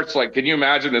 And my heart's like, can you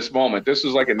imagine this moment? This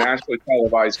was like a nationally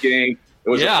televised game. It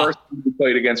was the first time we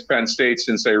played against Penn State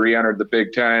since they re-entered the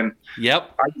Big Ten.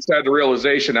 Yep. I just had the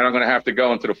realization that I'm going to have to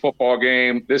go into the football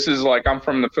game. This is like, I'm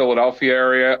from the Philadelphia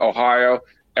area, Ohio.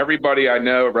 Everybody I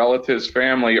know, relatives,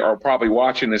 family, are probably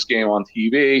watching this game on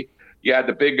TV. You had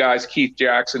the big guys, Keith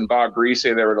Jackson, Bob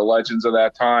Greasy. They were the legends of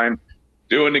that time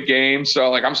doing the game. So,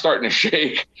 like, I'm starting to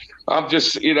shake. I'm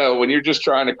just, when you're just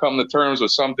trying to come to terms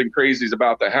with something crazy is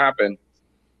about to happen.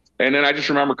 And then I just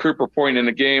remember Cooper pointing in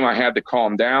the game. I had to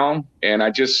calm down. And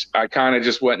I kind of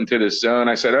just went into this zone.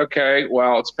 I said, okay,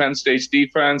 well, it's Penn State's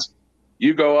defense.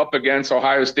 You go up against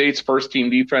Ohio State's first-team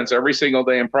defense every single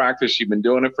day in practice. You've been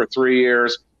doing it for 3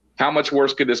 years. How much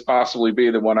worse could this possibly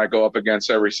be than what I go up against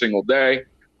every single day?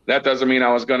 That doesn't mean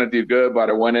I was going to do good,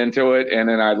 but I went into it, and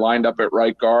then I lined up at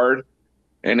right guard.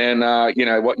 And then,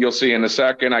 what you'll see in a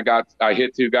second, I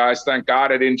hit two guys. Thank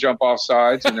God I didn't jump off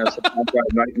sides. And there's sometimes I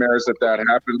have nightmares that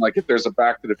happened. Like if there's a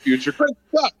Back to the Future, great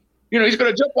God, he's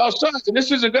going to jump off sides, and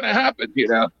this isn't going to happen,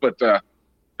 But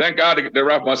thank God the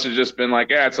ref must have just been like,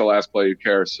 it's the last play. Who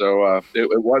cares? So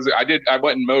it wasn't. I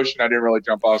went in motion. I didn't really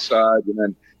jump off sides, and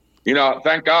then.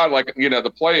 Thank God,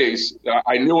 the plays,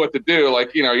 I knew what to do.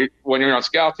 Like, when you're on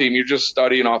scout team, you're just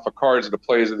studying off of cards of the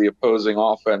plays of the opposing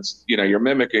offense. You're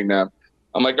mimicking them.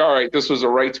 I'm like, all right, this was a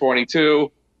right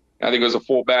 22. I think it was a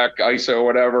fullback ISO or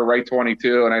whatever, right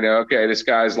 22. And I know, okay, this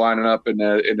guy's lining up in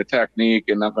the technique,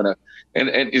 and I'm going to – and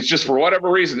it's just for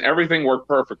whatever reason, everything worked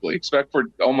perfectly, except for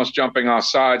almost jumping off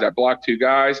sides. I blocked two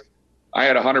guys. I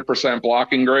had 100%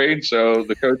 blocking grade, so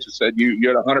the coach said you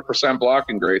had 100%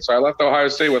 blocking grade. So I left Ohio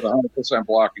State with 100%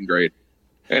 blocking grade,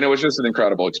 and it was just an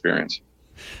incredible experience.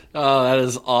 Oh, that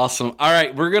is awesome. All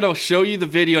right, we're going to show you the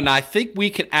video, and I think we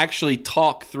can actually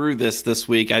talk through this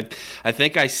week. I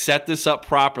think I set this up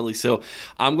properly, so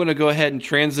I'm going to go ahead and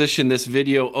transition this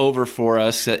video over for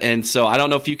us. And so I don't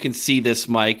know if you can see this,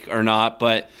 Mike, or not,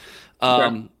 but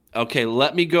okay,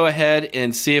 let me go ahead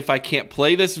and see if I can't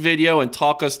play this video and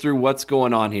talk us through what's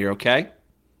going on here, okay?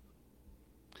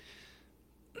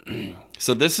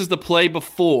 So this is the play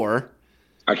before.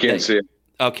 I can't see it.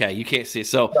 Okay, you can't see it.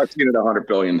 So I've seen it 100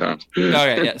 billion times.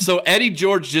 Okay, yeah. So Eddie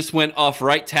George just went off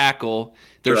right tackle.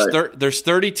 There's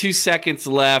 32 seconds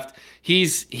left.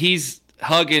 He's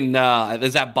hugging.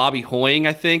 Is that Bobby Hoying?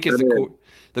 I think is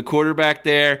the quarterback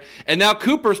there. And now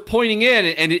Cooper's pointing in,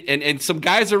 and some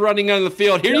guys are running on the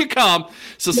field. Here you come.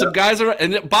 So some guys are –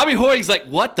 and Bobby Hoy's like,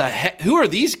 what the heck? Who are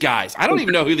these guys? I don't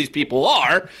even know who these people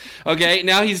are. Okay,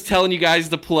 now he's telling you guys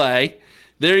to play.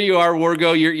 There you are,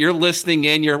 Wargo. You're listening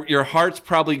in. Your heart's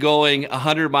probably going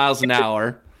 100 miles an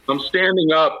hour. I'm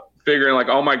standing up figuring like,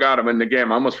 oh, my God, I'm in the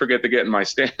game. I almost forget to get in my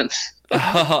stance.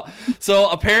 So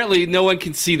apparently no one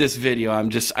can see this video.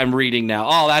 I'm reading now.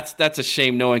 Oh, that's a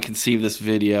shame no one can see this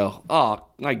video. Oh,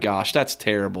 my gosh, that's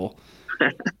terrible.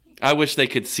 I wish they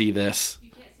could see this.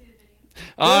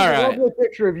 All right. There's a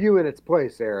picture of you in its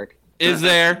place, Eric. Is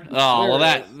there? Oh, well,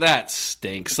 that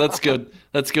stinks. Let's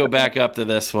go back up to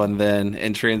this one then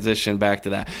and transition back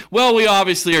to that. Well, we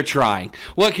obviously are trying.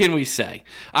 What can we say?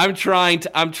 I'm trying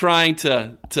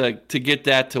to get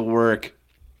that to work.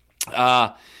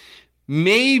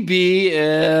 Maybe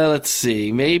let's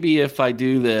see. Maybe if I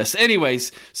do this.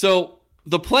 Anyways, so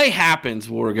the play happens,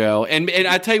 Wargo, and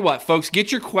I tell you what, folks,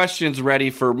 get your questions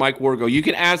ready for Mike Wargo. You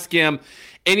can ask him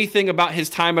anything about his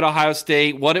time at Ohio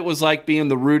State, what it was like being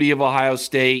the Rudy of Ohio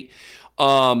State.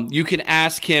 You can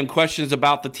ask him questions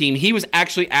about the team. He was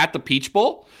actually at the Peach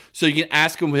Bowl, so you can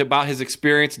ask him about his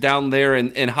experience down there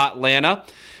in hot Atlanta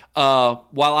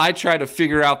while I try to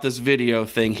figure out this video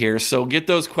thing here. So get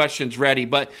those questions ready.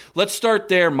 But let's start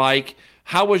there, Mike.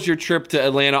 How was your trip to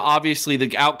Atlanta? Obviously,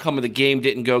 the outcome of the game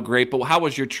didn't go great, but how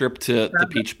was your trip to the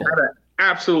Peach Bowl?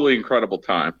 Absolutely incredible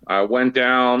time. I went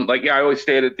down, I always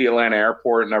stayed at the Atlanta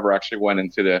airport, never actually went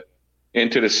into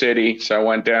the city. So I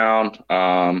went down,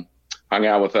 hung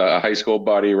out with a high school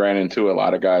buddy, ran into a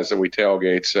lot of guys that we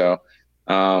tailgate. So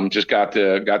just got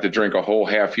to drink a whole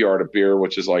half yard of beer,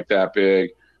 which is like that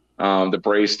big. The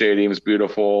Braves Stadium is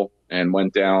beautiful, and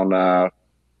went down.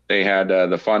 They had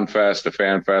the Fun Fest, the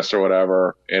Fan Fest or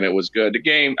whatever, and it was good. The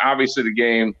game,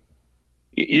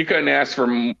 you couldn't ask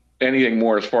for anything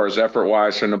more as far as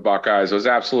effort-wise from the Buckeyes. It was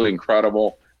absolutely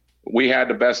incredible. We had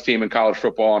the best team in college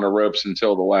football on the ropes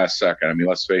until the last second. I mean,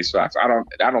 let's face facts. I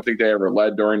don't think they ever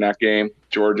led during that game,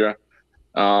 Georgia.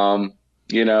 But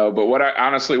what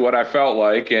I felt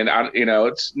like, and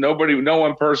it's no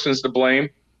one person's to blame.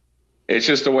 It's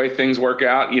just the way things work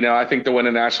out. I think to win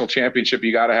a national championship,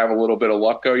 you got to have a little bit of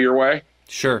luck go your way.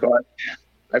 Sure. But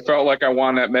I felt like I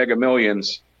won that Mega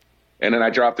Millions, and then I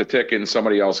dropped the ticket and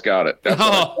somebody else got it. That's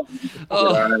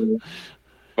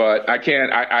But I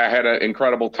can't. I had an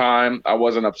incredible time. I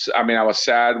wasn't upset. I mean, I was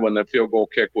sad when the field goal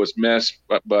kick was missed,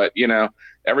 but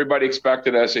everybody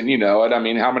expected us, and it. I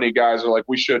mean, how many guys are like,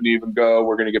 we shouldn't even go.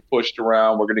 We're going to get pushed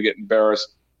around. We're going to get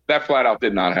embarrassed. That flat out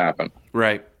did not happen.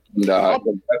 Right. And,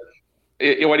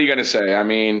 what are you going to say? I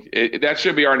mean, that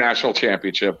should be our national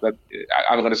championship.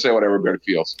 I'm going to say what everybody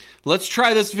feels. Let's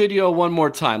try this video one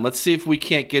more time. Let's see if we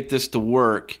can't get this to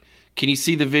work. Can you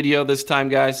see the video this time,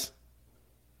 guys?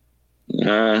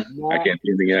 I can't see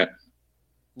anything yet.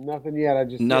 Nothing yet. I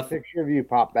just see a picture of you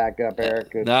pop back up,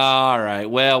 Eric. All right.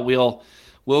 Well,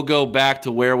 we'll go back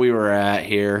to where we were at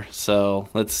here. So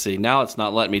let's see. Now it's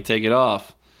not letting me take it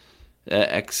off.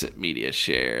 Exit media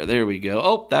share. There we go.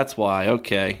 Oh, that's why.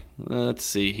 Okay. Let's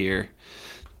see here.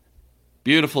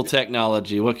 Beautiful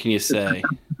technology. What can you say?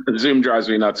 Zoom drives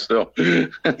me nuts still.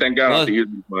 Thank God I don't have to use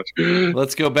it much.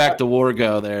 Let's go back to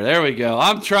Wargo there. There we go.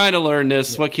 I'm trying to learn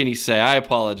this. What can you say? I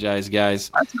apologize, guys.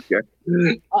 That's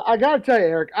okay. I got to tell you,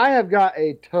 Eric, I have got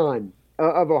a ton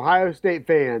of Ohio State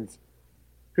fans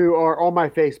who are on my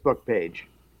Facebook page.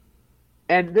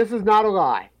 And this is not a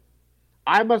lie.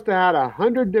 I must have had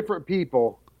 100 different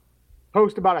people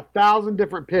post about 1,000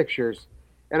 different pictures,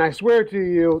 and I swear to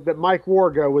you that Mike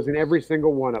Wargo was in every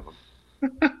single one of them.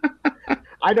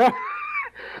 I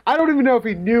don't even know if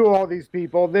he knew all these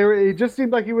people. It just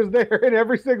seemed like he was there in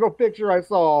every single picture I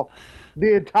saw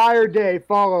the entire day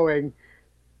following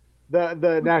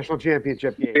the national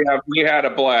championship game. Yeah, we had a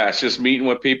blast just meeting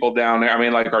with people down there. I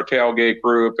mean, like our tailgate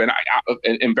group, and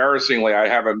embarrassingly, I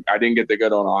didn't get to go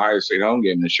to an Ohio State home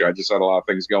game this year. I just had a lot of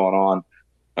things going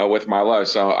on with my life,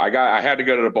 so I had to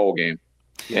go to the bowl game,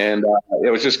 and it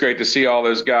was just great to see all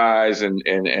those guys and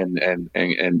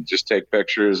just take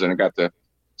pictures, and I got to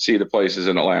see the places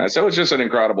in Atlanta. So it was just an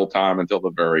incredible time until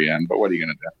the very end. But what are you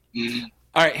going to do?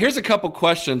 All right, here's a couple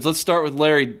questions. Let's start with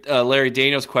Larry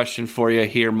Daniels' question for you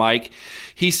here, Mike.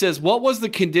 He says, what was the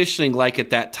conditioning like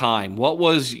at that time? What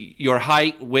was your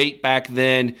height, weight back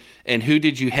then, and who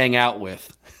did you hang out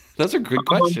with? Those are good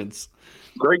questions.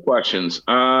 Great questions.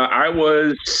 I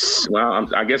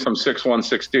guess I'm 6'1",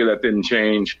 6'2". That didn't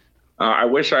change. I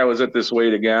wish I was at this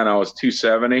weight again. I was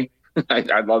 270.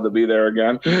 I'd love to be there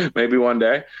again, maybe one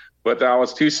day. But I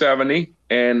was 270,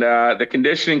 And the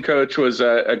conditioning coach was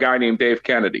a guy named Dave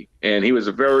Kennedy, and he was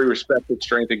a very respected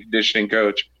strength and conditioning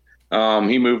coach.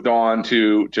 He moved on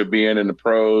to being in the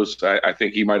pros. I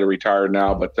think he might have retired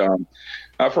now. But,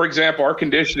 for example, our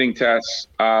conditioning tests,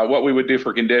 what we would do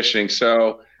for conditioning.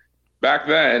 So back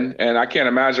then, and I can't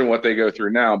imagine what they go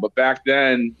through now, but back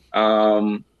then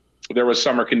there was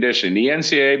summer conditioning. The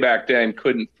NCAA back then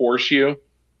couldn't force you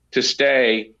to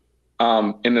stay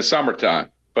in the summertime.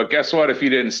 But guess what? If you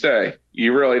didn't stay,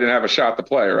 you really didn't have a shot to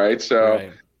play, right? So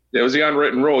it was the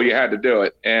unwritten rule. You had to do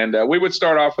it. And we would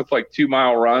start off with like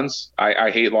 2-mile runs.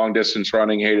 I hate long distance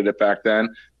running, hated it back then.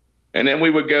 And then we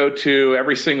would go to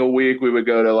every single week, we would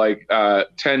go to like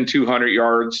 10, 200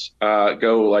 yards,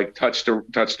 go like touch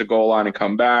the goal line and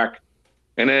come back.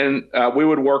 And then we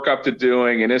would work up to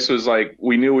doing, and this was like,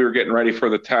 we knew we were getting ready for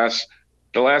the test.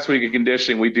 The last week of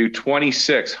conditioning, we do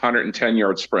 26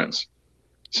 110-yard sprints.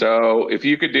 So if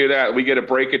you could do that, we get a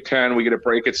break at 10, we get a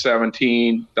break at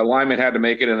 17. The lineman had to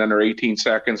make it in under 18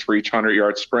 seconds for each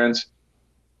 100-yard sprints.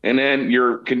 And then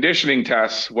your conditioning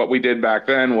tests, what we did back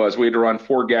then was we had to run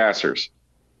 4 gassers.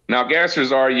 Now,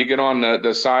 gassers are you get on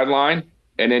the sideline,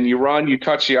 and then you run, you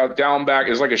touch the down back.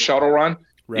 It's like a shuttle run.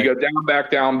 Right. You go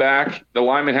down back. The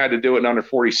lineman had to do it in under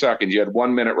 40 seconds. You had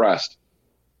 1 minute rest.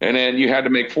 And then you had to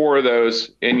make 4 of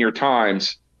those in your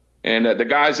times. And the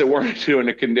guys that weren't doing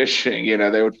the conditioning,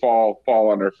 they would fall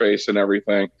on their face and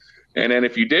everything. And then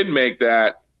if you didn't make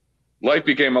that, life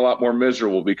became a lot more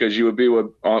miserable because you would be with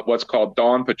what's called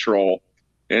dawn patrol.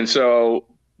 And so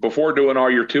before doing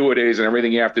all your 2-a-days and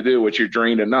everything you have to do, which you're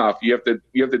drained enough, you have to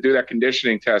do that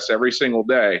conditioning test every single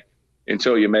day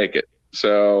until you make it.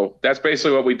 So that's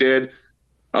basically what we did.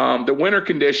 The winter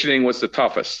conditioning was the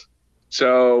toughest.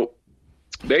 So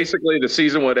basically the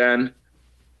season would end,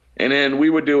 and then we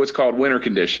would do what's called winter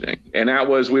conditioning. And that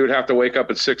was, we would have to wake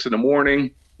up at 6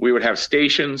 a.m. We would have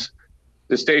stations.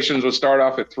 The stations would start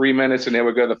off at 3 minutes and they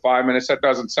would go to 5 minutes. That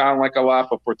doesn't sound like a lot,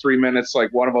 but for 3 minutes,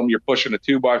 like one of them, you're pushing a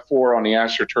 2x4 on the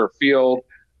AstroTurf field.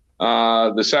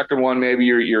 The second one, maybe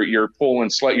you're pulling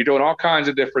sled. You're doing all kinds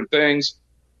of different things.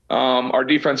 Our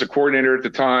defensive coordinator at the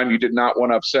time, you did not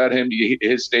want to upset him.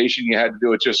 His station, you had to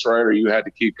do it just right, or you had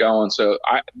to keep going. So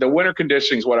the winter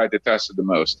conditioning is what I detested the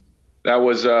most. That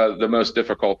was the most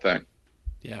difficult thing.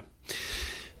 Yeah.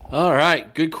 All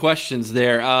right. Good questions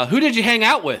there. Who did you hang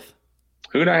out with?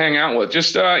 Who did I hang out with?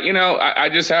 Just,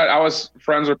 I was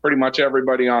friends with pretty much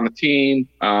everybody on the team.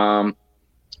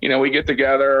 We get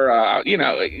together,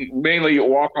 mainly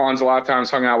walk-ons. A lot of times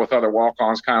hung out with other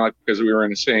walk-ons, kind of like because we were in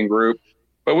the same group.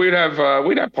 But we'd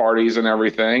have parties and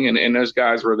everything, and those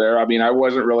guys were there. I mean, I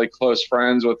wasn't really close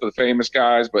friends with the famous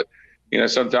guys, but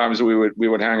sometimes we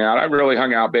would hang out. I really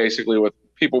hung out basically with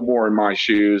people more in my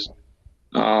shoes,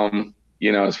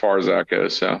 as far as that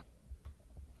goes. So.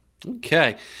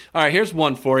 Okay. All right. Here's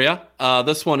one for you.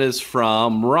 This one is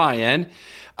from Ryan.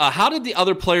 How did the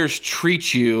other players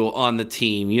treat you on the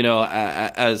team?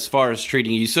 As far as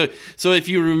treating you. So if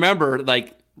you remember,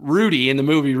 like Rudy in the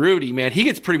movie Rudy, man, he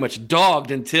gets pretty much dogged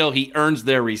until he earns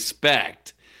their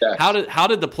respect. Yes. How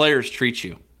did the players treat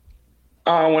you?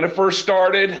 When it first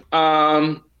started,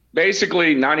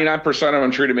 basically 99% of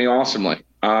them treated me awesomely.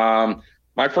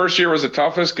 My first year was the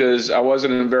toughest because I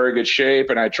wasn't in very good shape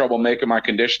and I had trouble making my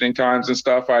conditioning times and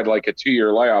stuff. I had like a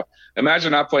 2-year layoff.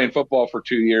 Imagine not playing football for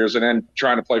 2 years and then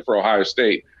trying to play for Ohio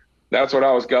State. That's what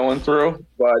I was going through.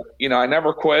 But, I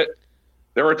never quit.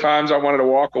 There were times I wanted to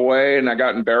walk away and I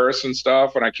got embarrassed and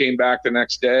stuff, and I came back the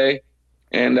next day.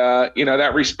 And,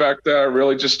 that respect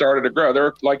really just started to grow. There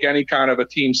were like any kind of a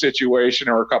team situation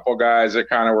or a couple of guys that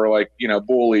kind of were like,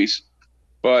 bullies.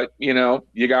 But, you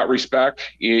got respect.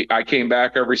 I came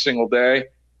back every single day,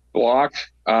 blocked.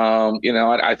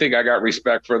 I think I got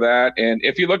respect for that. And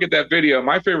if you look at that video,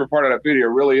 my favorite part of that video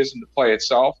really isn't the play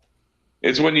itself.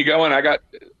 It's when you go in, I got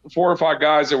 4 or 5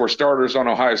 guys that were starters on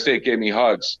Ohio State gave me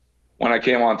hugs when I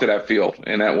came onto that field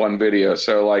in that one video.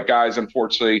 So, like, guys,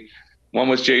 unfortunately, one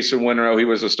was Jason Winrow. He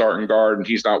was a starting guard, and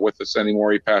he's not with us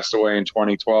anymore. He passed away in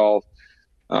 2012.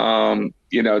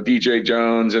 DJ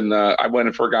Jones, and I went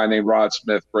in for a guy named Rod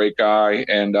Smith, great guy.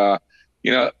 And,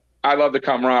 I love the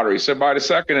camaraderie. So by the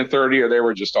second and third year, they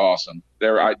were just awesome.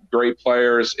 They're great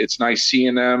players. It's nice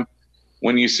seeing them.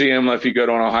 When you see them, if you go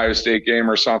to an Ohio State game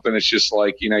or something, it's just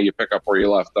like, you pick up where you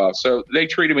left off. So they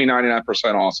treated me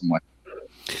 99% awesomely.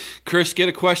 Chris, get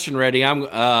a question ready.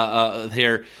 I'm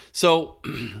here. So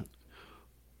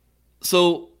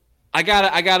I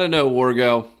gotta know,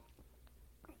 Wargo.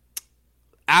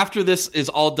 After this is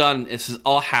all done, this has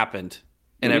all happened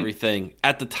and everything,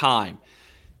 at the time,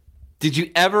 did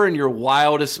you ever in your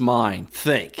wildest mind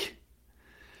think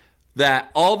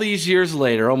that all these years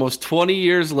later, almost 20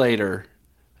 years later,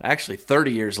 actually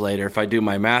 30 years later, if I do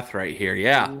my math right here.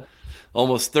 Yeah.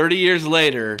 Almost 30 years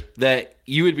later that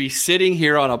you would be sitting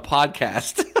here on a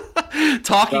podcast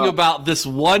talking about this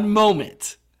one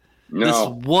moment. This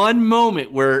one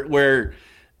moment where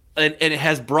and it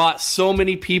has brought so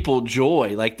many people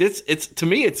joy. Like this, it's to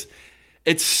me,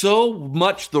 it's so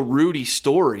much the Rudy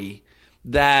story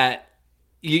that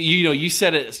you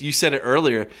said it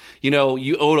earlier. You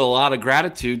owed a lot of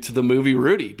gratitude to the movie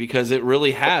Rudy because it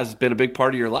really has been a big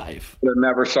part of your life. I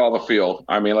never saw the field.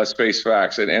 I mean, let's face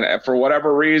facts. And for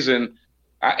whatever reason,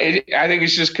 I think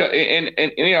it's just and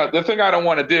the thing I don't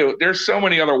want to do. There's so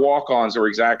many other walk-ons that are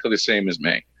exactly the same as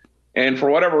me. And for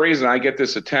whatever reason, I get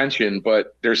this attention,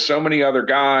 but there's so many other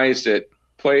guys that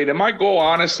played. And my goal,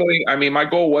 honestly, my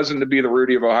goal wasn't to be the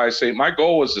Rudy of Ohio State. My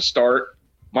goal was to start.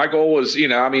 My goal was,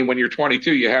 when you're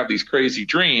 22, you have these crazy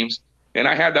dreams. And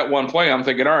I had that one play. I'm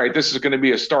thinking, all right, this is going to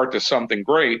be a start to something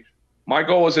great. My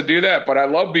goal was to do that. But I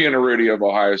love being a Rudy of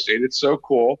Ohio State. It's so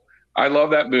cool. I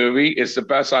love that movie. It's the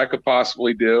best I could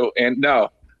possibly do. And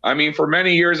for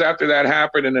many years after that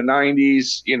happened in the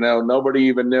 90s, nobody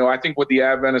even knew. I think with the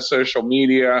advent of social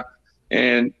media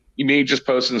and me just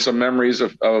posting some memories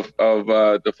of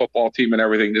the football team and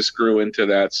everything just grew into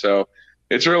that. So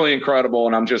it's really incredible.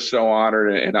 And I'm just so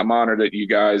honored. And I'm honored that you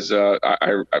guys I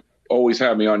always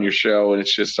have me on your show. And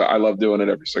it's just I love doing it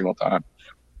every single time.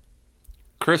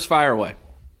 Chris, fire away.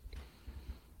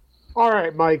 All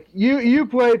right, Mike, you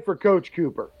played for Coach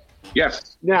Cooper.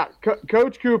 Yes. Now,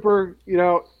 Coach Cooper,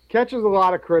 catches a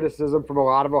lot of criticism from a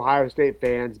lot of Ohio State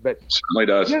fans, but certainly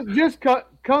does.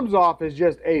 Comes off as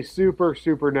just a super,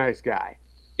 super nice guy.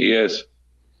 He is.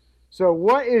 So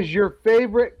what is your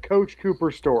favorite Coach Cooper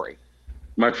story?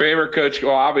 My favorite coach,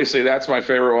 well, obviously that's my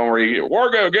favorite one where you get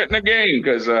Wargo get in the game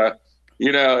because,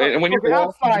 and when you're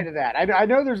outside of that, I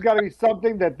know there's got to be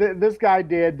something that this guy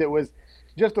did that was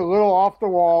just a little off the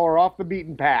wall or off the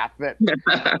beaten path. That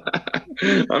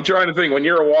I'm trying to think. When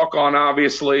you're a walk-on,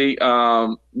 obviously,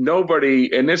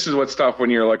 nobody, and this is what's tough when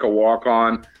you're like a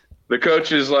walk-on, the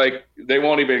coaches, like, they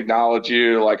won't even acknowledge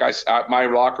you. Like my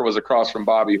locker was across from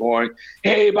Bobby Hoying.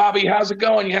 Hey, Bobby, how's it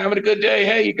going? You having a good day?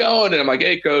 Hey, you going? And I'm like,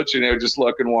 hey, coach. And they would just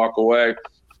look and walk away.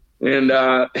 And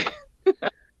I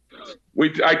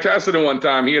tested him one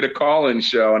time. He had a call-in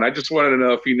show, and I just wanted to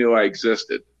know if he knew I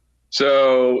existed.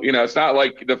 So, it's not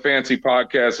like the fancy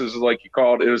podcast. This is like you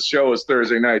called it. His show was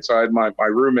Thursday night. So I had my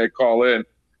roommate call in.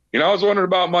 I was wondering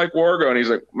about Mike Wargo, and he's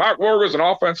like, Mike Wargo's an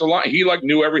offensive line. He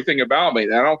knew everything about me.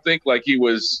 And I don't think he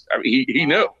was, he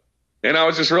knew. And I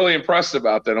was just really impressed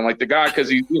about that. I'm like the guy,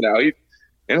 cause and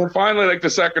then finally like the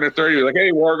second or third, he was like,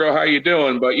 hey Wargo, how you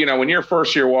doing? But when you're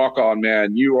first year walk on,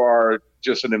 man, you are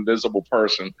just an invisible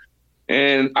person.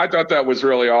 And I thought that was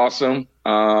really awesome.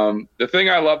 The thing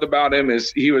I loved about him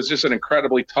is he was just an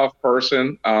incredibly tough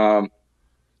person. I'll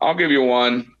give you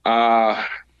one.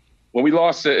 When we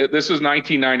lost it, this was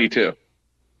 1992.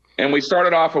 And we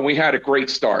started off and we had a great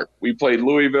start. We played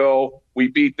Louisville. We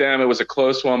beat them. It was a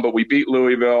close one, but we beat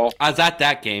Louisville. I was at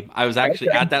that game. I was actually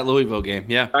at that Louisville game.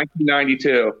 Yeah.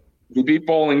 1992. We beat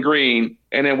Bowling Green.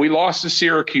 And then we lost to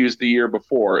Syracuse the year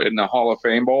before in the Hall of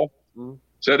Fame Bowl. Mm-hmm.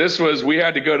 So we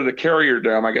had to go to the Carrier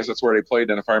Dome. I guess that's where they played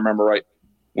then, if I remember right.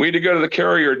 We had to go to the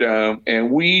Carrier Dome,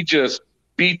 and we just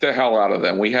beat the hell out of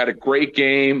them. We had a great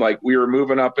game. Like, we were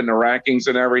moving up in the rankings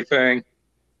and everything.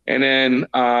 And then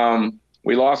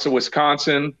we lost to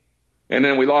Wisconsin, and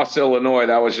then we lost to Illinois.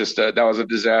 That was a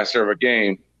disaster of a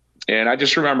game. And I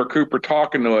just remember Cooper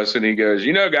talking to us, and he goes,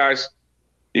 guys,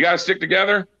 you got to stick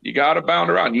together. You got to bound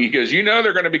around. He goes,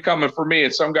 they're going to be coming for me.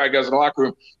 And some guy goes in the locker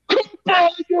room,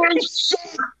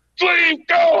 please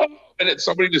go. And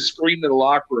somebody just screamed in the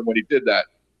locker room when he did that.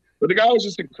 But the guy was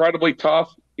just incredibly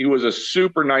tough. He was a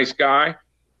super nice guy.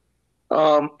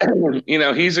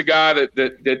 He's a guy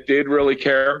that did really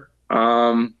care.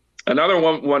 Another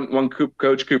one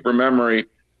Coach Cooper memory,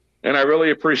 and I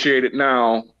really appreciate it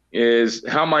now, is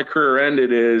how my career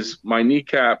ended is my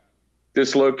kneecap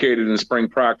dislocated in spring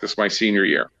practice my senior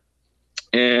year.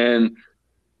 And,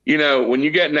 when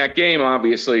you get in that game,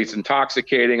 obviously it's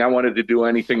intoxicating. I wanted to do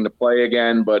anything to play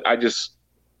again, but I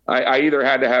either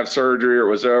had to have surgery or it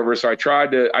was over. So I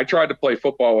tried to play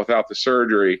football without the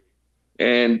surgery.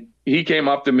 And he came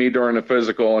up to me during the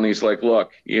physical and he's like,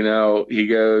 look, he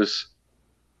goes,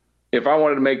 if I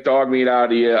wanted to make dog meat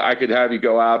out of you, I could have you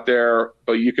go out there,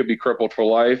 but you could be crippled for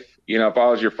life. If I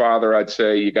was your father, I'd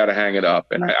say you got to hang it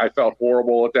up. And I felt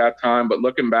horrible at that time, but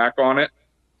looking back on it,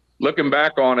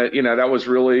 that was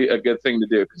really a good thing to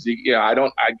do. Cause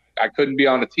I couldn't be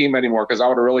on the team anymore cause I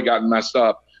would have really gotten messed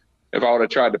up if I would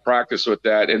have tried to practice with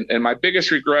that. And my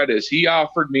biggest regret is he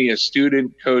offered me a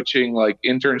student coaching, like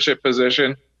internship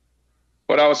position,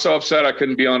 But I was so upset I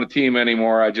couldn't be on the team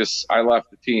anymore. I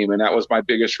left the team, and that was my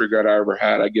biggest regret I ever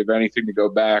had. I'd give anything to go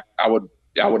back. I would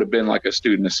have been like a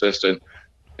student assistant.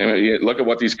 And look at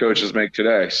what these coaches make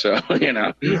today. So, maybe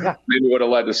it would have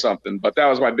led to something. But that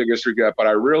was my biggest regret. But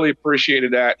I really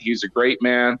appreciated that. He's a great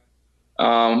man.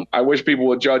 I wish people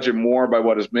would judge him more by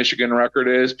what his Michigan record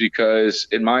is, because,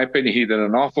 in my opinion, he did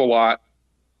an awful lot.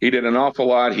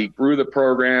 He grew the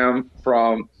program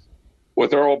from –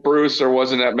 with Earl Bruce, there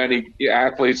wasn't that many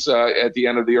athletes at the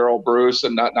end of the Earl Bruce,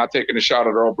 and not taking a shot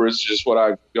at Earl Bruce, just what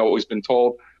I've always been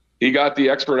told. He got the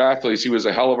expert athletes. He was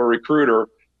a hell of a recruiter.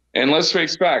 And let's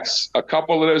face facts, a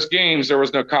couple of those games, there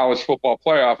was no college football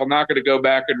playoff. I'm not going to go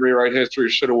back and rewrite history,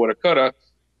 shoulda, woulda, coulda.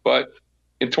 But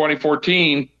in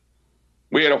 2014,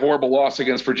 we had a horrible loss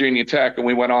against Virginia Tech, and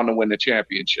we went on to win the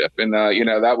championship. And,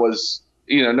 that was,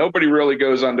 nobody really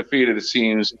goes undefeated, it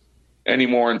seems,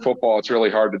 anymore in football. It's really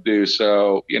hard to do.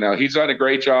 So, he's done a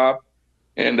great job,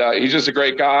 and he's just a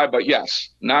great guy. But yes,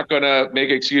 not going to make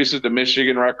excuses. The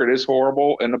Michigan record is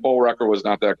horrible, and the bowl record was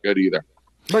not that good either.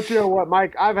 But you know what,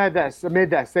 Mike? I've made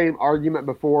that same argument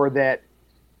before, that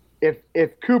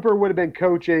if Cooper would have been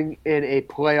coaching in a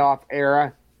playoff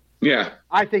era,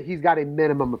 I think he's got a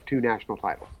minimum of 2 national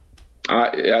titles.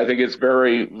 I think it's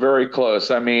very, very close.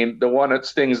 I mean, the one that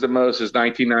stings the most is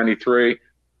 1993.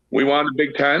 We won the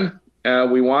Big Ten.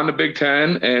 And we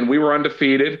were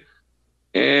undefeated,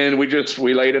 and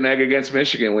we laid an egg against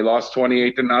Michigan. We lost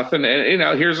 28-0.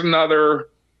 And here's another.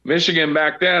 Michigan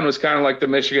back then was kind of like the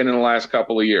Michigan in the last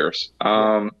couple of years.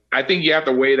 I think you have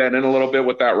to weigh that in a little bit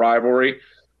with that rivalry.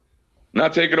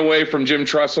 Not taken away from Jim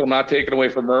Tressel, not taken away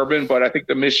from Urban, but I think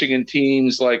the Michigan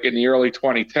teams, like in the early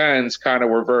 2010s, kind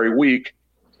of were very weak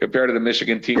compared to the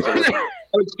Michigan teams. No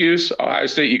excuse. Ohio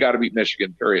State, you got to beat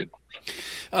Michigan, period.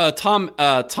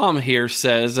 Tom here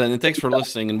says, and thanks for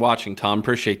listening and watching, Tom.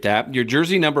 Appreciate that. Your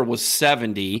jersey number was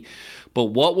 70, but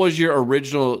what was your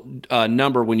original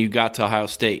number when you got to Ohio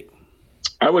State?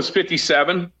 I was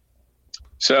 57.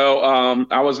 So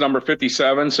I was number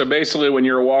 57. So basically, when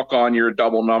you're a walk-on, you're a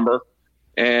double number.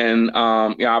 And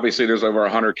obviously, there's over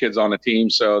 100 kids on the team,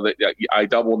 so I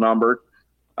double numbered.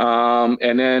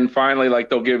 And then finally,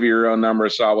 they'll give you your own number,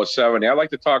 so I was 70. I'd like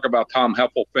to talk about Tom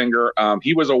Heffelfinger.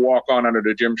 He was a walk-on under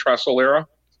the Jim Tressel era,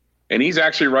 and he's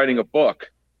actually writing a book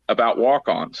about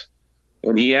walk-ons.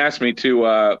 And he asked me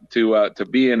to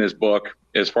be in his book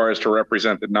as far as to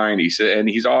represent the 90s. And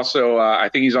he's also, I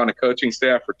think he's on the coaching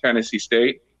staff for Tennessee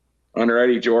State under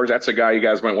Eddie George. That's a guy you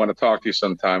guys might want to talk to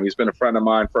sometime. He's been a friend of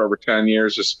mine for over 10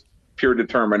 years, just pure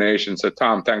determination. So,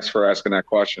 Tom, thanks for asking that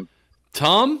question.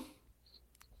 Tom?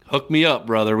 Hook me up,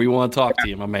 brother. We want to talk to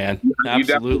you, my man.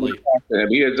 Absolutely.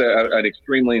 He has an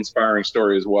extremely inspiring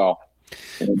story as well.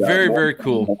 And, very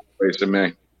cool. To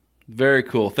me. Very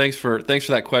cool. Thanks for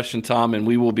that question, Tom, and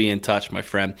we will be in touch, my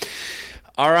friend.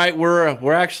 All right,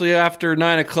 we're actually after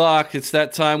 9 o'clock. It's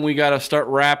that time we got to start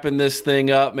wrapping this thing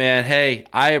up, man. Hey,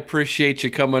 I appreciate you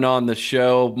coming on the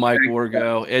show, Mike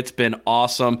Wargo. It's been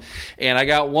awesome. And I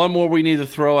got one more we need to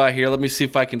throw out here. Let me see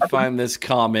if I can find this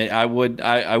comment. I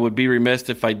would be remiss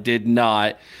if I did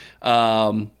not.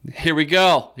 Here we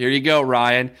go. Here you go,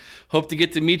 Ryan. Hope to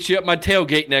get to meet you at my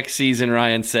tailgate next season,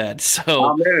 Ryan said. So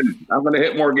I'm in. I'm going to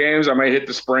hit more games. I might hit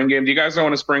the spring game. Do you guys know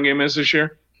when a spring game is this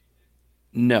year?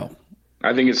 No.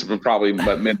 I think it's probably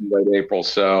mid to late April,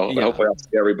 so hopefully I'll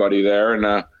see everybody there,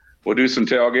 and we'll do some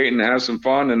tailgating and have some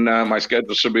fun, and my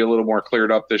schedule should be a little more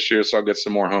cleared up this year, so I'll get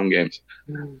some more home games.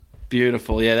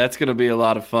 Beautiful. Yeah, that's going to be a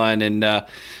lot of fun, and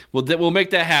we'll make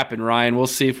that happen, Ryan. We'll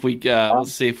see if we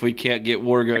can't get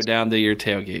Wargo down to your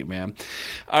tailgate, man.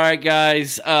 All right,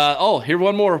 guys. Here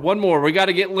one more. We got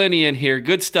to get Lenny in here.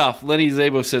 Good stuff. Lenny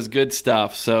Zabo says good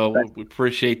stuff, so we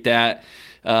appreciate that.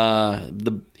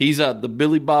 He's the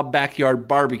Billy Bob Backyard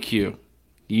Barbecue.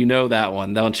 You know that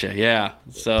one, don't you? Yeah.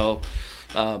 So,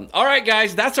 all right,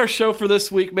 guys, that's our show for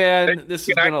this week, man. This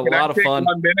has been a lot of fun.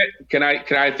 1 minute? Can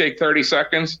I take 30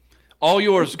 seconds? All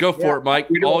yours. Go for it, Mike.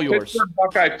 All yours. Pittsburgh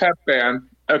Buckeye Pep Band.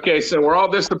 Okay, so we're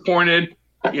all disappointed.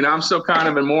 I'm still kind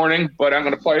of in mourning, but I'm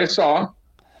going to play a song,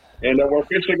 and we're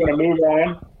officially going to move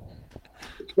on.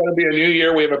 It's going to be a new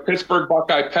year. We have a Pittsburgh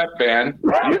Buckeye Pep Band.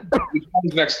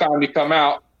 Next time you come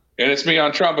out, and it's me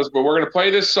on trumpets. But we're going to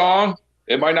play this song.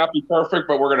 It might not be perfect,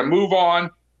 but we're going to move on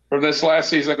from this last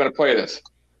season. I'm going to play this.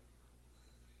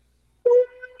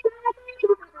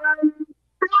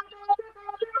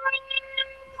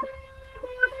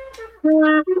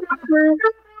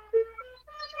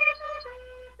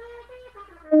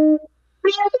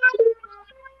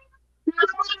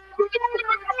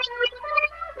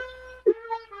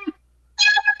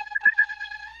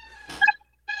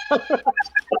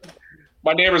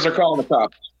 My neighbors are calling the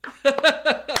cops.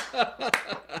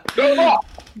 Go Bucks!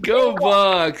 Go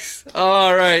Bucks!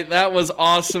 All right, that was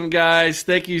awesome, guys.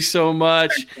 Thank you so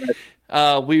much.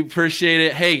 We appreciate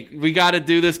it. Hey, we got to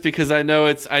do this because I know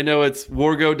it's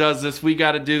Wargo does this. We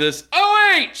got to do this.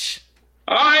 OH!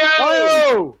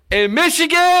 IO! In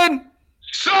Michigan!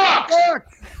 Sucks!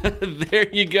 There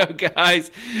you go,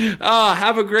 guys.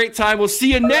 Have a great time. We'll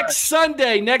see you next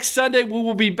Sunday. Next Sunday, we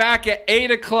will be back at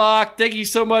 8 o'clock. Thank you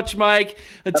so much, Mike.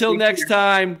 Until next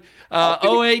time,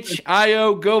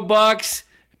 OHIO, go Bucks.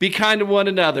 Be kind to one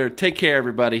another. Take care,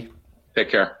 everybody. Take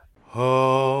care.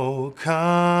 Oh,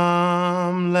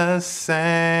 come, let's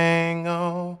sing,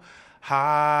 oh,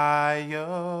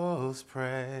 Ohio's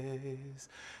praise,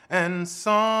 and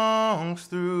songs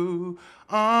through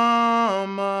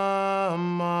alma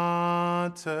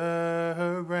mater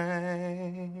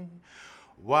ring,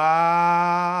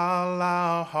 while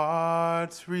our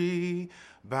hearts rebounding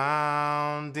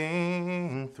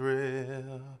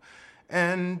thrill,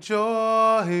 and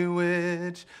joy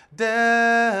which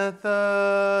death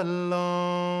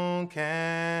alone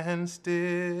can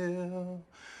still.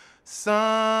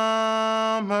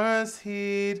 Summer's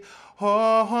heat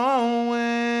or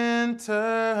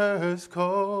winter's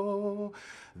cold,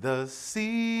 the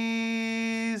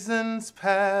seasons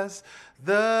pass,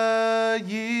 the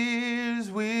years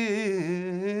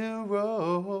will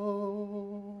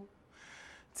roll.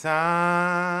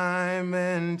 Time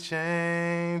and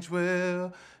change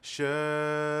will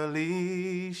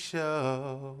surely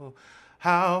show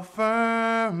how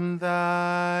firm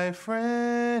thy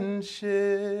friendship,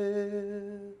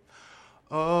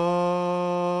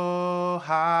 Ohio.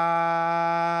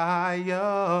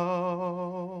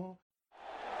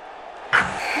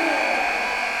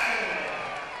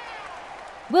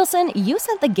 Wilson, you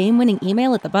sent the game-winning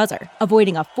email at the buzzer,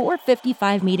 avoiding a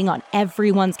 4:55 meeting on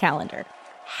everyone's calendar.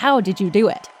 How did you do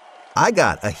it? I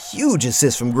got a huge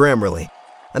assist from Grammarly,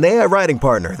 an AI writing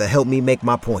partner that helped me make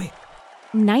my point.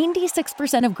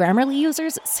 96% of Grammarly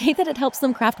users say that it helps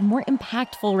them craft more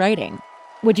impactful writing.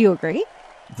 Would you agree?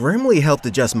 Grammarly helped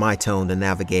adjust my tone to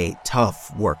navigate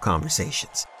tough work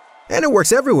conversations. And it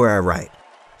works everywhere I write,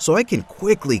 so I can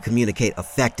quickly communicate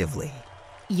effectively.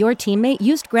 Your teammate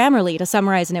used Grammarly to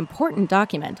summarize an important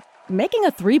document, making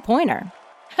a 3-pointer.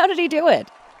 How did he do it?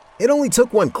 It only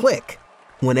took one click.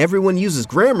 When everyone uses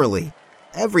Grammarly,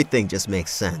 everything just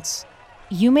makes sense.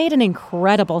 You made an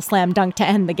incredible slam dunk to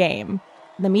end the game.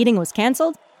 The meeting was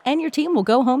canceled, and your team will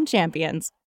go home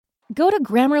champions. Go to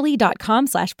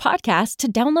Grammarly.com/podcast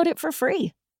to download it for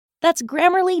free. That's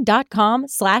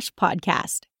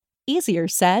Grammarly.com/podcast. Easier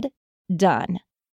said, done.